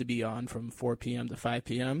 We used to be on from 4 p.m. to 5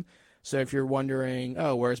 p.m., so if you're wondering,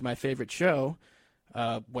 where's my favorite show?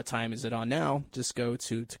 What time is it on now? Just go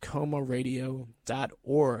to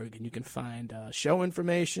tacomaradio.org and you can find show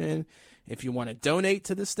information. If you want to donate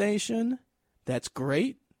to the station, that's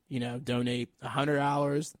great. Donate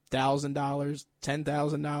 $100, $1,000,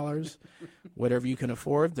 $10,000, whatever you can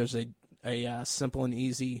afford. There's a simple and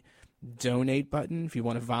easy donate button. If you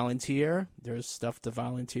want to volunteer, there's stuff to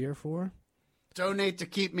volunteer for. Donate to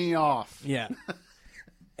keep me off. Yeah.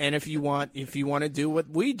 And if you want to do what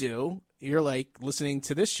we do, you're like listening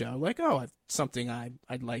to this show, like, it's something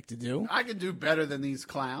I'd like to do. I can do better than these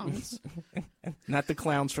clowns. Not the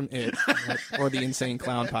clowns from It or the Insane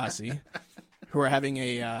Clown Posse, who are having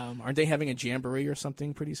aren't they having a jamboree or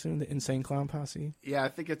something pretty soon? The Insane Clown Posse. Yeah, I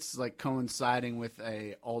think it's like coinciding with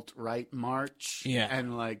a alt-right march. Yeah,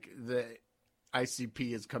 and like the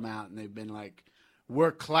ICP has come out and they've been like,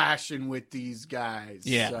 we're clashing with these guys.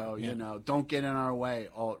 Yeah. So, don't get in our way,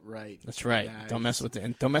 alt-right. That's right. Guys. Don't mess with the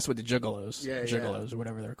giggolos. Yeah, giggolos or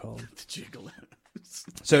whatever they're called. The giggolos.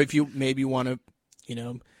 So if you maybe want to,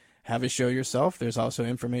 have a show yourself, there's also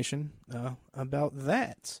information about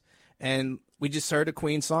that. And we just heard a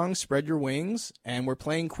Queen song, Spread Your Wings, and we're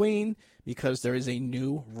playing Queen because there is a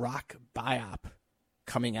new rock biop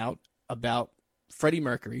coming out about Freddie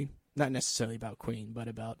Mercury. Not necessarily about Queen, but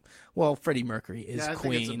about, Freddie Mercury is I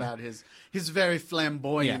Queen. think it's about his very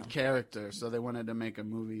flamboyant character, so they wanted to make a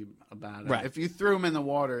movie about it. Right. If you threw him in the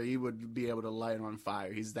water, he would be able to light on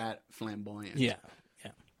fire. He's that flamboyant. Yeah.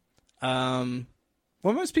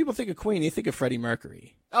 When most people think of Queen, you think of Freddie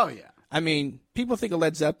Mercury. Oh, yeah. I mean, people think of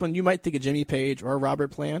Led Zeppelin, you might think of Jimmy Page or Robert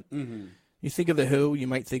Plant. Mm-hmm. You think of The Who, you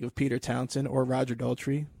might think of Peter Townsend or Roger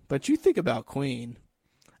Daltrey. But you think about Queen,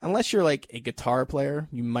 unless you're like a guitar player,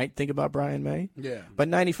 you might think about Brian May. Yeah. But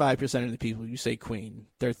 95% of the people, you say Queen,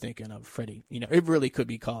 they're thinking of Freddie. You know, it really could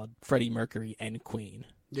be called Freddie Mercury and Queen.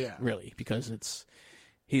 Yeah. Really, because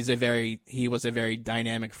he was a very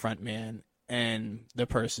dynamic frontman and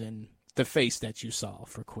the face that you saw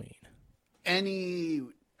for Queen. Any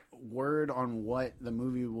word on what the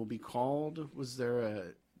movie will be called?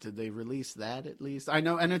 Did they release that at least? I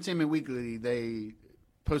know Entertainment Weekly, they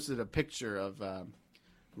posted a picture of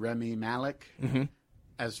Rami Malek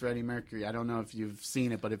as Freddie Mercury. I don't know if you've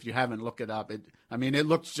seen it, but if you haven't, look it up. It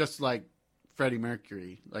looks just like Freddie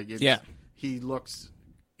Mercury. Like, he looks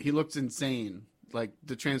insane. Like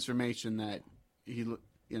the transformation that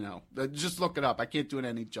just look it up. I can't do it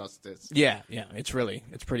any justice. Yeah, it's pretty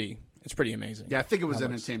amazing. Yeah, I think it was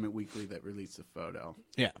Entertainment Weekly that released the photo.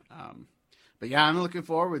 Yeah. But yeah, I'm looking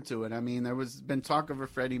forward to it. I mean, there was been talk of a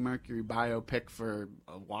Freddie Mercury biopic for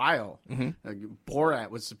a while. Like,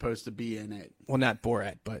 Borat was supposed to be in it. Well, not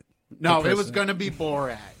Borat, but no, it was going to be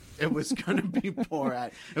Borat. It was going to be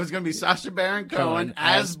Borat. It was going to be Sacha Baron Cohen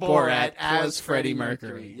as Borat as Freddie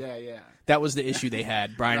Mercury. Yeah. That was the issue they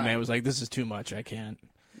had. Brian May was like, "This is too much. I can't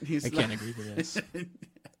agree to this."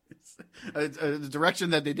 a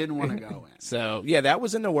direction that they didn't want to go in. So yeah, that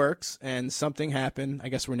was in the works, and something happened. I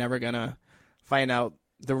guess we're never gonna find out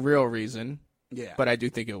the real reason. Yeah. But I do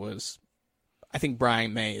think I think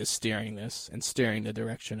Brian May is steering this and steering the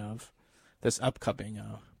direction of this upcoming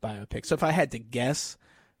biopic. So if I had to guess,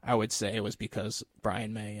 I would say it was because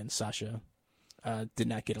Brian May and Sasha did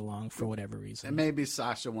not get along for whatever reason. And maybe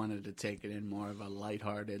Sasha wanted to take it in more of a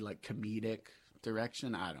lighthearted, like comedic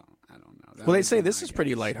direction. I don't know. Well, they say this is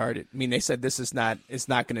pretty lighthearted. I mean, they said it's not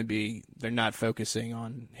going to be, they're not focusing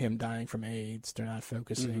on him dying from AIDS. They're not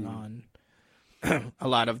focusing on a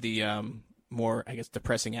lot of the more, I guess,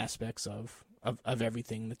 depressing aspects of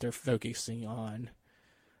everything that they're focusing on.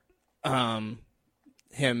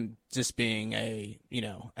 Him just being a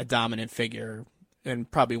dominant figure and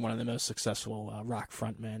probably one of the most successful rock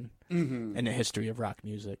frontmen in the history of rock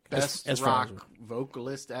music. Best as rock far as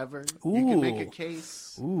vocalist ever. Ooh. You can make a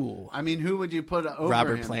case. Ooh. I mean, who would you put over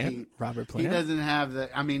Robert him? Plant? Robert Plant? He doesn't have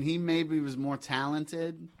the... I mean, he maybe was more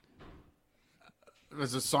talented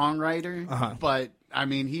as a songwriter, but, I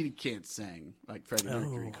mean, he can't sing like Freddie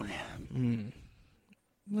Mercury. Come on.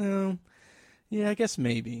 Well, yeah, I guess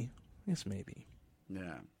maybe.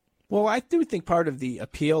 Yeah. Well, I do think part of the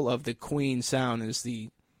appeal of the Queen sound is the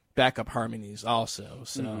backup harmonies also.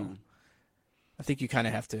 So I think you kind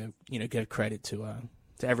of have to, give credit to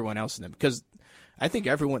everyone else in them, because I think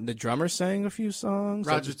the drummer sang a few songs.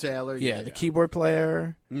 Roger Taylor. Yeah, the keyboard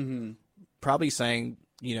player probably sang,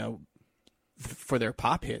 for their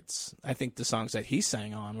pop hits. I think the songs that he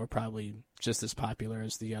sang on were probably just as popular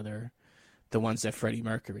as the ones that Freddie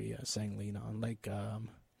Mercury sang lead on. Like,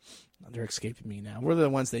 they're escaping me now. What are the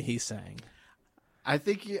ones that he sang? I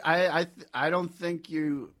think I don't think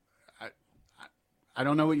you. I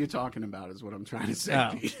don't know what you're talking about. Is what I'm trying to say.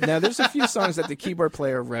 Oh. Now, there's a few songs that the keyboard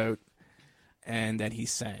player wrote and that he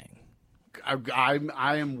sang. I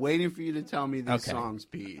am waiting for you to tell me these songs,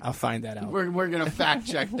 Pete. I'll find that out. We're gonna fact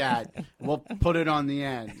check that. We'll put it on the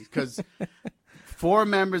end, because 4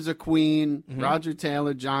 members of Queen: Roger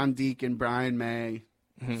Taylor, John Deacon, Brian May,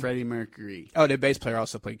 Freddie Mercury. Oh, the bass player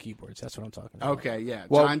also played keyboards. That's what I'm talking about. Okay, yeah,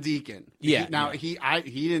 Well, John Deacon. yeah, He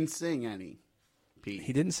didn't sing any. Pete.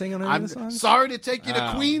 He didn't sing on any I'm of the songs? sorry to take you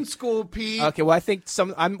to Queen School, Pete. Okay, well, I think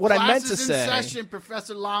what I meant to Classes say. in session.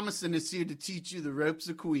 Professor Lamison is here to teach you the ropes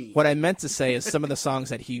of Queen. What I meant to say is some of the songs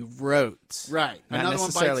that he wrote. Right. Not Another one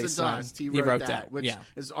necessarily bites the dust. He wrote that, which yeah.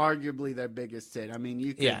 is arguably their biggest hit. I mean,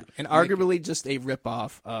 you could And arguably just a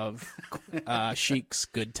ripoff of Chic's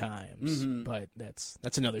Good Times. But that's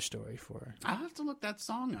another story for... I'll have to look that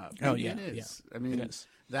song up. Oh, Maybe yeah. It is. Yeah, I mean, it is.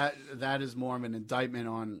 that is more of an indictment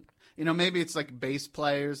on... maybe it's like bass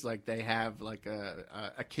players, like they have like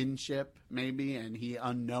a kinship, maybe, and he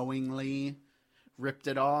unknowingly ripped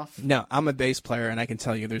it off. No, I'm a bass player, and I can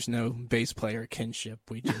tell you there's no bass player kinship.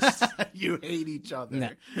 We just... You hate each other. No.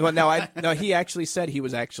 Well, no, he actually said he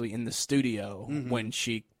was actually in the studio when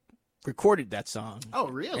she recorded that song. Oh,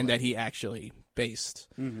 really? And that he actually bassed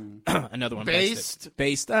another one. Based?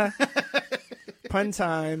 Based. Pun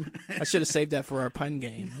time. I should have saved that for our pun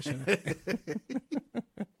game.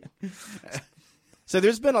 So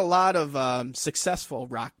there's been a lot of successful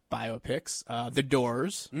rock biopics. The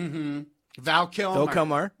Doors. Val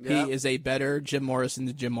Kilmer. Yep. He He is a better Jim Morrison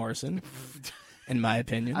than Jim Morrison. in my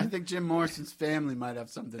opinion. I think Jim Morrison's family might have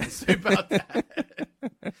something to say about that.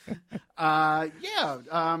 I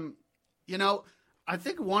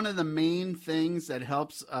think one of the main things that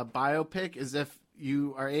helps a biopic is if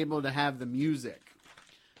you are able to have the music.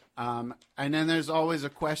 And then there's always a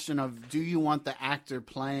question of, do you want the actor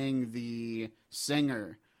playing the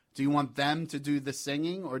singer? Do you want them to do the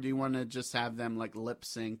singing, or do you want to just have them like lip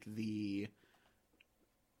sync the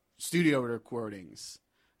studio recordings?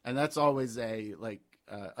 And that's always a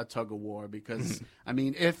tug of war, because I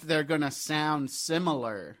mean, if they're going to sound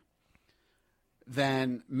similar,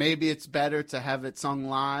 then maybe it's better to have it sung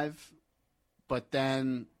live, but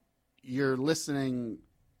then you're listening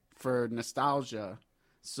for nostalgia.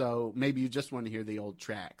 So maybe you just want to hear the old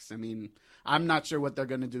tracks. I mean, I'm not sure what they're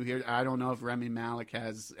going to do here. I don't know if Rami Malek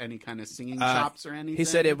has any kind of singing chops or anything. He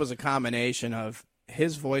said it was a combination of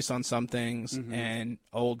his voice on some things and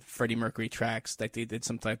old Freddie Mercury tracks, that they did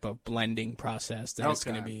some type of blending process that it's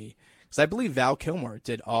going to be. Because I believe Val Kilmer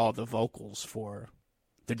did all the vocals for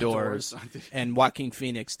The Doors, and Joaquin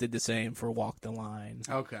Phoenix did the same for Walk the Line.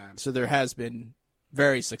 Okay. So there has been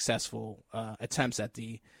very successful attempts at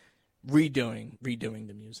the redoing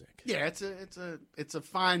the music. Yeah, it's a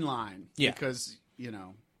fine line. Yeah. Because,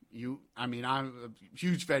 I'm a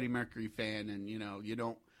huge Freddie Mercury fan, and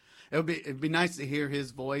it'd be nice to hear his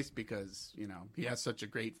voice, because, he has such a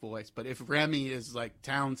great voice. But if Remy is like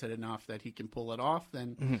talented enough that he can pull it off,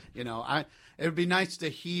 then it would be nice to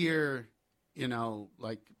hear,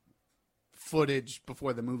 like footage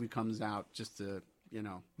before the movie comes out, just to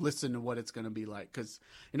listen to what it's going to be like. Because,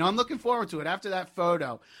 I'm looking forward to it. After that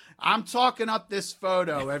photo, I'm talking up this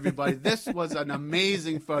photo, everybody. This was an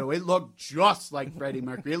amazing photo. It looked just like Freddie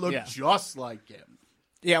Mercury. It looked just like him.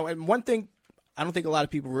 Yeah, and one thing I don't think a lot of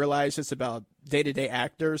people realize is about day-to-day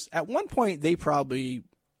actors. At one point, they probably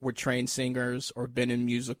were trained singers or been in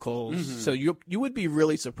musicals. So you would be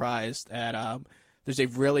really surprised at there's a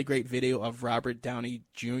really great video of Robert Downey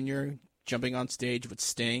Jr. jumping on stage with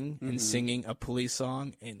Sting and singing a Police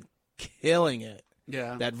song and killing it.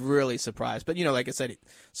 Yeah. That really surprised. But, like I said,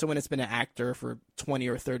 someone that's been an actor for 20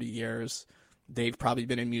 or 30 years, they've probably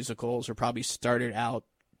been in musicals or probably started out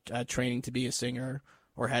training to be a singer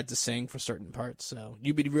or had to sing for certain parts. So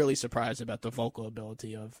you'd be really surprised about the vocal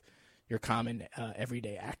ability of your common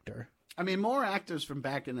everyday actor. I mean, more actors from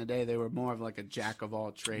back in the day, they were more of like a jack of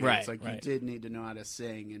all trades. Right, like you did need to know how to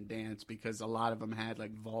sing and dance, because a lot of them had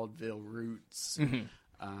like vaudeville roots.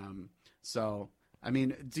 So, I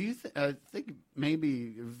mean, do you think maybe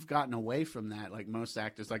you've gotten away from that? Like most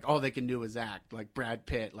actors, like all they can do is act. Like Brad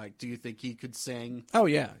Pitt. Like, do you think he could sing? Oh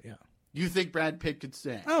yeah. You think Brad Pitt could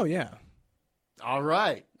sing? Oh yeah. All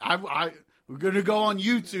right. We're going to go on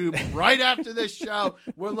YouTube right after this show.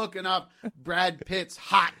 We're looking up Brad Pitt's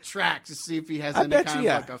hot tracks to see if he has any kind of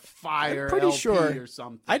like a fire LP or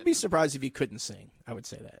something. I'd be surprised if he couldn't sing. I would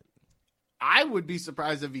say that. I would be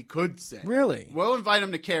surprised if he could sing. Really? We'll invite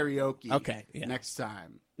him to karaoke next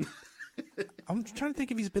time. I'm trying to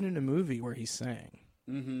think if he's been in a movie where he sang.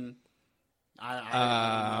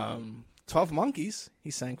 12 Monkeys.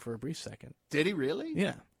 He sang for a brief second. Did he really?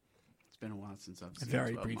 Yeah. Been a while since I've seen a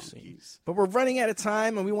very 12 brief Monkeys. scene. But we're running out of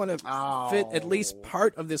time, and we want to fit at least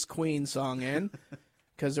part of this Queen song in,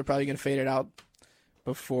 because they're probably going to fade it out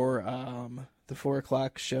before the 4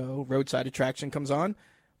 o'clock show, Roadside Attraction, comes on.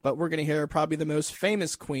 But we're going to hear probably the most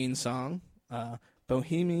famous Queen song,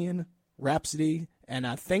 Bohemian Rhapsody. And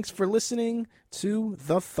thanks for listening to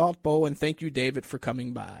The Thought Bowl, and thank you, David, for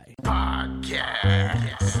coming by.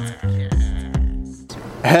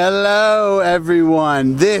 Hello,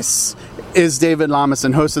 everyone. This is David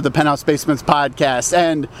Lamison, host of the Penthouse Basements podcast,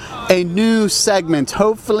 and a new segment,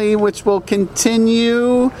 hopefully, which will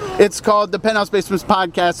continue. It's called the Penthouse Basements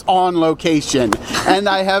podcast on location. And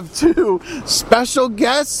I have 2 special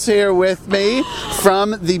guests here with me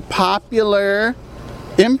from the popular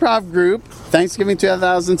improv group, Thanksgiving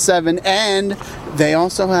 2007, and they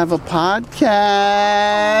also have a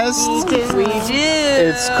podcast. We do.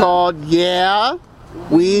 It's called Yeah,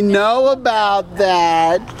 We Know About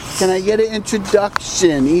That. Can I get an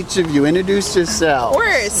introduction? Each of you, introduce yourself. Of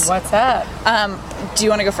course. What's up? Do you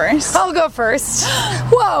want to go first? I'll go first.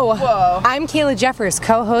 Whoa. I'm Kayla Jeffers,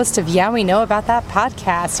 co-host of Yeah, We Know About That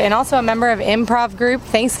podcast, and also a member of improv group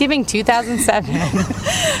Thanksgiving 2007.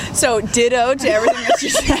 So, ditto to everything that you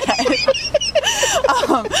said.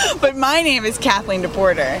 But my name is Kathleen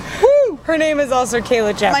DePorter. Woo! Her name is also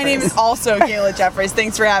Kayla Jeffers. My name is also Kayla Jeffers.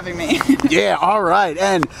 Thanks for having me. Yeah, all right.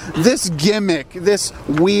 And this gimmick, this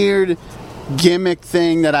weird gimmick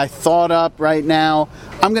thing that I thought up right now.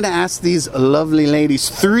 I'm going to ask these lovely ladies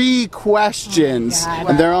 3 questions,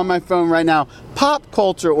 and they're on my phone right now. Pop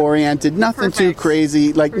culture oriented, nothing too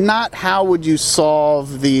crazy. Like, not how would you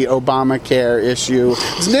solve the Obamacare issue.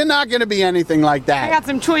 They're not going to be anything like that. I got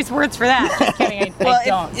some choice words for that. Just kidding, I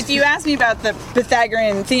don't. If you ask me about the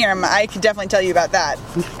Pythagorean theorem, I could definitely tell you about that.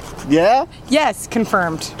 Yeah? Yes,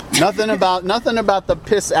 confirmed. Nothing about the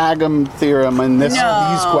Pythagorean theorem in these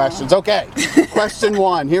questions. Okay. Question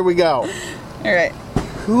 1. Here we go. All right.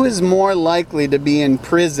 Who is more likely to be in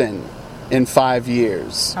prison in 5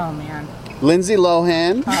 years? Oh, man. Lindsay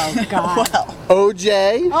Lohan, Oh, God.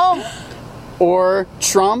 OJ, or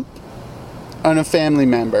Trump and a family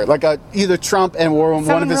member? Like either Trump and or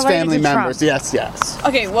one of his family members. Trump. Yes.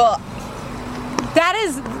 Okay, well, That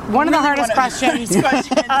is one of the hardest questions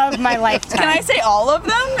of my lifetime. can I say all of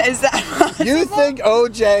them? Is that You think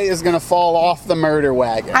OJ is going to fall off the murder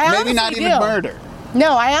wagon? I Maybe not honestly even do. murder.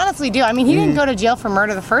 No, I honestly do. I mean, he didn't go to jail for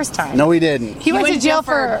murder the first time. No, he didn't. He went to jail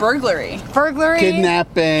for burglary? burglary,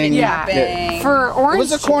 Kidnapping. Kidnapping. for orange It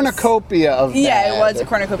was a juice. cornucopia of Yeah, bad. it was a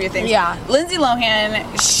cornucopia thing. Yeah. Lindsay Lohan,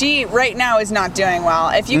 she right now is not doing well.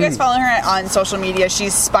 If you guys follow her on social media,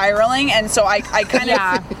 she's spiraling, and so I kind of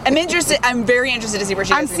I'm interested. I'm very interested to see where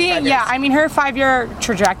she I'm goes. seeing, I mean, her 5-year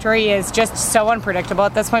trajectory is just so unpredictable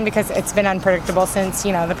at this point because it's been unpredictable since,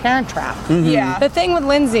 the Parent Trap. Yeah. The thing with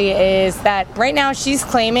Lindsay is that right now she's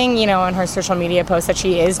claiming, on her social media posts that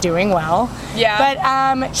she is doing well. Yeah.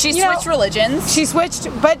 But, She switched religions. She switched,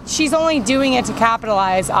 but she's only doing it to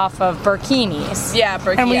capitalize off of burkinis. Yeah,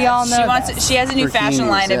 burkinis. And we all know this. She has a new fashion Burkinis,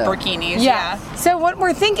 line of yeah. burkinis. Yeah. So what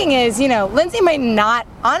we're thinking is, Lindsay might not,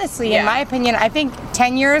 honestly, in my opinion, I think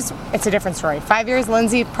 10 years, it's a different story. 5 years,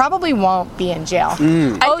 Lindsay probably won't be in jail.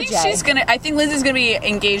 I think Lindsay's gonna be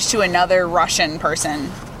engaged to another Russian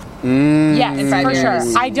person. Yes, in 5 for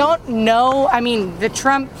years. sure. I don't know. I mean, the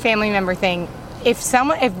Trump family member thing, if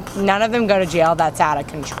none of them go to jail, that's out of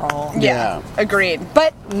control. Yeah. Agreed.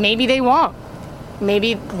 But maybe they won't.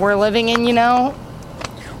 Maybe we're living in,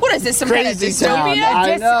 What is this, some kind of Crazy town. dystopia?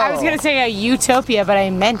 I know. I was going to say a utopia, but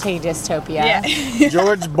I meant a dystopia. Yeah.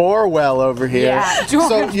 George Borwell over here. Yeah, so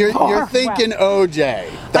George you're Borwell. thinking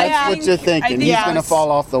OJ. That's what you're thinking. He's going to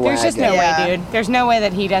fall off the wagon. There's just no way, dude. There's no way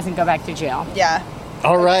that he doesn't go back to jail. Yeah.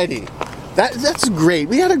 Alrighty. That's great.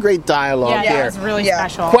 We had a great dialogue Yeah, here. that was really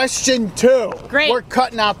special. Question 2. Great. We're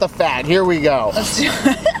cutting out the fat. Here we go. Let's do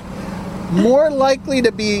it. More likely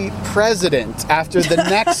to be president after the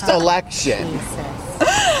next election.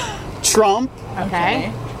 Trump,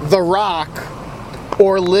 Okay. The Rock,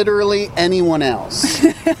 or literally anyone else.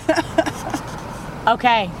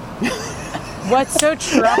 Okay. What's so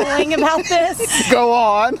troubling about this Go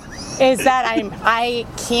on. is that I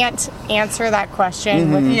can't answer that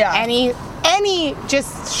question with any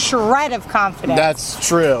just shred of confidence. That's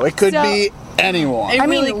true. It could So- be anyone. I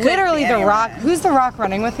really mean, could literally, be The anyone. Rock. Who's The Rock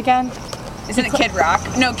running with again? Isn't it Kid Rock?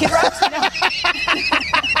 No, Kid Rock.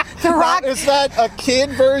 The Rock. Is that a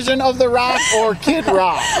kid version of The Rock or Kid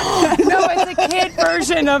Rock? No, it's a kid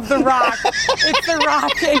version of The Rock. It's The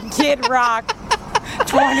Rock and Kid Rock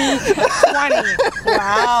 2020.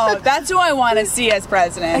 Wow, that's who I want to see as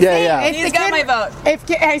president. Yeah. If He's the got Kid- my vote.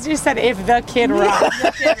 I just said if the Kid Rock.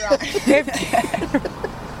 Kid Rock.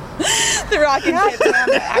 The Rock and God Kid damn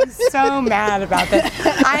it, I'm so mad about this.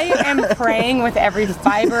 I am praying with every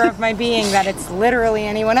fiber of my being that it's literally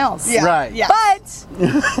anyone else. Yeah. Right. Yeah. But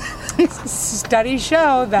studies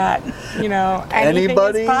show that, anything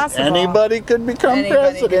is possible. Anybody could become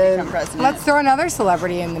Anybody could president. become president. Let's throw another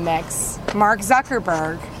celebrity in the mix. Mark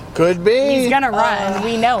Zuckerberg. Could be. He's gonna run.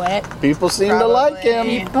 We know it. People seem to like him.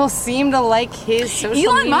 Probably. People seem to like his social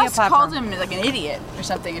Elon media Musk platform. called him like an idiot or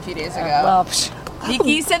something a few days ago. Well,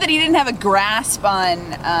 He said that he didn't have a grasp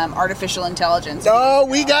on artificial intelligence. Oh,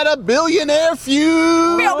 we got a billionaire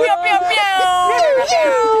feud. Pew, pew, pew,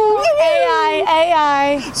 pew.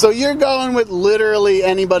 AI. So you're going with literally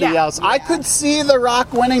anybody Yeah. else. I could see The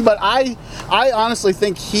Rock winning, but I honestly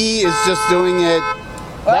think he is just doing it.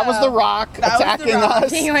 That was The Rock That was The attacking Rock.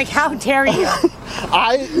 us. Being like, how dare you?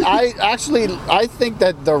 I think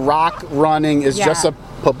that The Rock running is Yeah. just a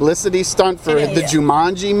publicity stunt for the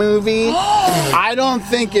Jumanji movie. I don't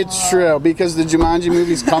think it's true because the Jumanji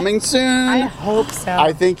movie's coming soon. I hope so.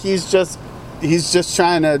 I think he's just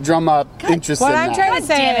trying to drum up interest What in I'm that. trying to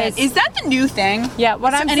say Is that the new thing? yeah,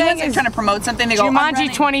 what I'm Anyone's saying is trying to promote something, they go, I'm Jumanji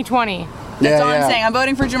running. 2020. That's all I'm saying. I'm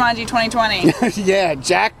voting for Jumanji 2020. Yeah,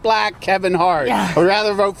 Jack Black, Kevin Hart. Yeah. I'd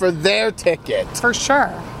rather vote for their ticket. For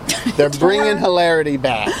sure. They're bringing hilarity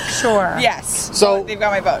back. Sure. Yes. So they've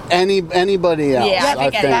got my vote. Anybody else? Yeah, I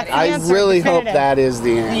think. that's the I answer. really hope Definitive. that is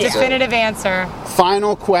the answer. Definitive answer.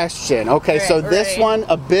 Final question. Okay, All so right, this ready. one,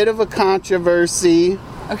 a bit of a controversy,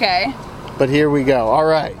 Okay. but here we go. All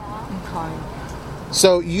right.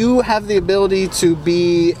 So you have the ability to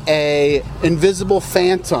be a invisible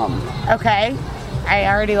phantom, Okay. I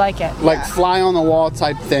already like it. like fly on the wall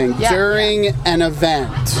type thing, Yeah. during an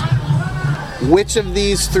event. Which of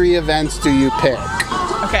these 3 events do you pick?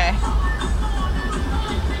 Okay.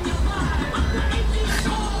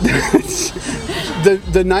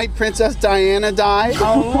 The night Princess Diana died?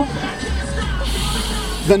 Oh.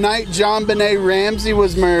 The night John Benet Ramsey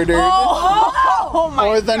was murdered? Oh my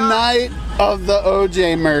Or the night of the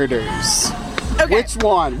OJ murders? Okay. Which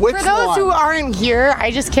one? Which For those one? who aren't here,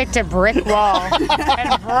 I just kicked a brick wall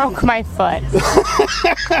and broke my foot.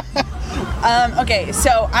 Okay,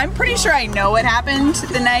 so I'm pretty sure I know what happened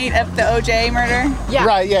the night of the OJ murder. Yeah.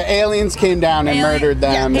 Right, yeah, aliens came down and murdered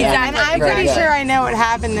them. Yeah, And I'm pretty sure I know what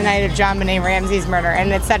happened the night of John Benet Ramsey's murder,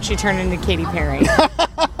 and it's that she turned into Katy Perry.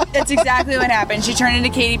 That's exactly what happened. She turned into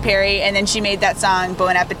Katy Perry, and then she made that song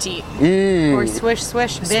Bon Appetit. Or swish,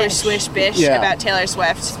 swish, bish. Swish, swish, bish Yeah. about Taylor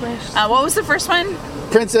Swift. What was the first one?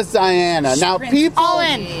 Princess Diana. Now people All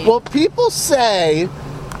in. Well, people say,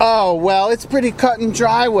 oh, well, it's pretty cut and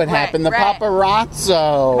dry what happened. The right.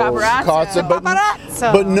 paparazzo caused it, but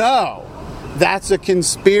Paparazzo. But no, that's a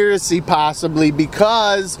conspiracy possibly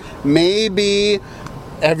because maybe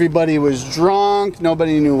everybody was drunk,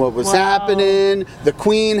 nobody knew what was happening, the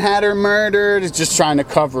queen had her murdered, it's just trying to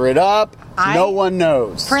cover it up. No one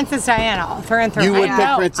knows. Princess Diana, through and through. You would I pick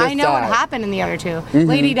know. Princess I know Di. what happened in the other 2.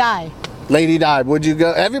 Lady Di. Lady Di, would you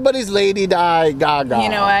go? Everybody's Lady Di Gaga. You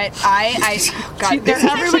know what? God, this is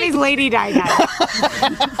Everybody's Lady Di.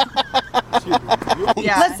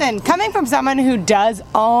 yeah. Listen, coming from someone who does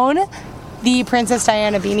own the Princess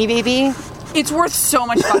Diana Beanie Baby, It's worth so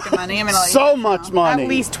much fucking money. I'm gonna let So you know. much money. at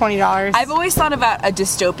least $20. I've always thought about a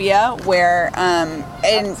dystopia where, and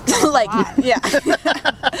like, yeah,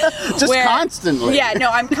 Just constantly. Yeah, no,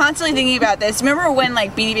 I'm constantly thinking about this. Remember when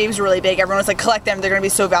like Beanie Babies were really big? Everyone was like, collect them; they're gonna be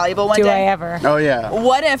so valuable one Do day. I ever? Oh, yeah.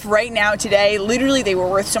 What if right now, today, literally they were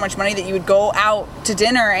worth so much money that you would go out to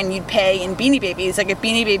dinner and you'd pay in Beanie Babies? Like if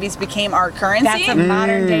Beanie Babies became our currency. That's a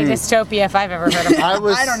modern day dystopia if I've ever heard of it.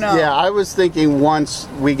 I don't know. Yeah, I was thinking once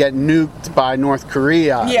we get nuked by North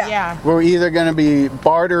Korea, Yeah. we're either going to be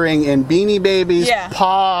bartering in Beanie Babies, Yeah.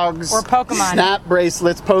 Pogs, Or Pokemon. Snap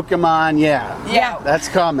bracelets, Pokemon. Yeah. That's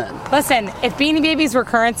coming. Listen, if Beanie Babies were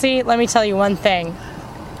currency, let me tell you one thing.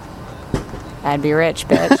 I'd be rich,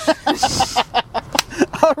 bitch.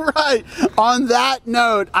 All right. On that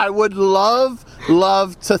note, I would love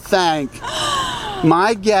to thank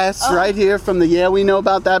my guests right here from the Yeah We Know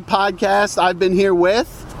About That podcast. I've been here with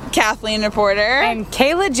Kathleen Reporter. And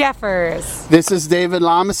Kayla Jeffers. This is David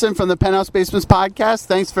Lomison from the Penthouse Basements podcast.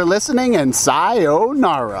 Thanks for listening and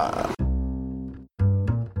sayonara.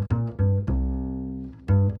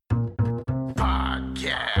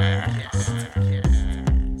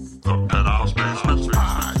 The Penthouse Basements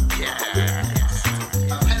Podcast.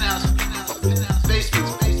 Penthouse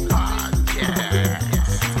Basements podcast.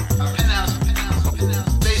 Penthouse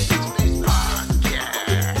Basements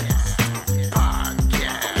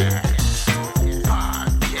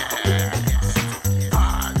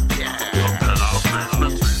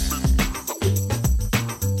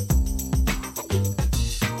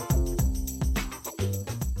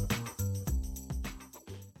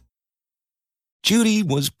Judy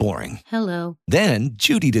was boring. Hello. Then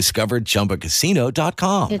Judy discovered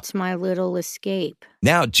ChumbaCasino.com. It's my little escape.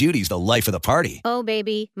 Now Judy's the life of the party. Oh,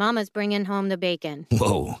 baby, mama's bringing home the bacon.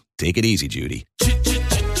 Whoa, take it easy, Judy.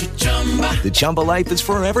 The Chumba life is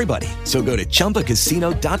for everybody. So go to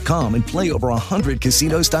ChumbaCasino.com and play over 100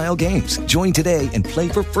 casino-style games. Join today and play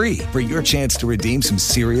for free for your chance to redeem some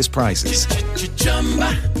serious prizes.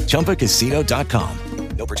 ChumbaCasino.com.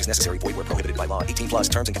 No purchase necessary. Void where prohibited by law. 18 plus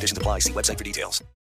terms and conditions apply. See website for details.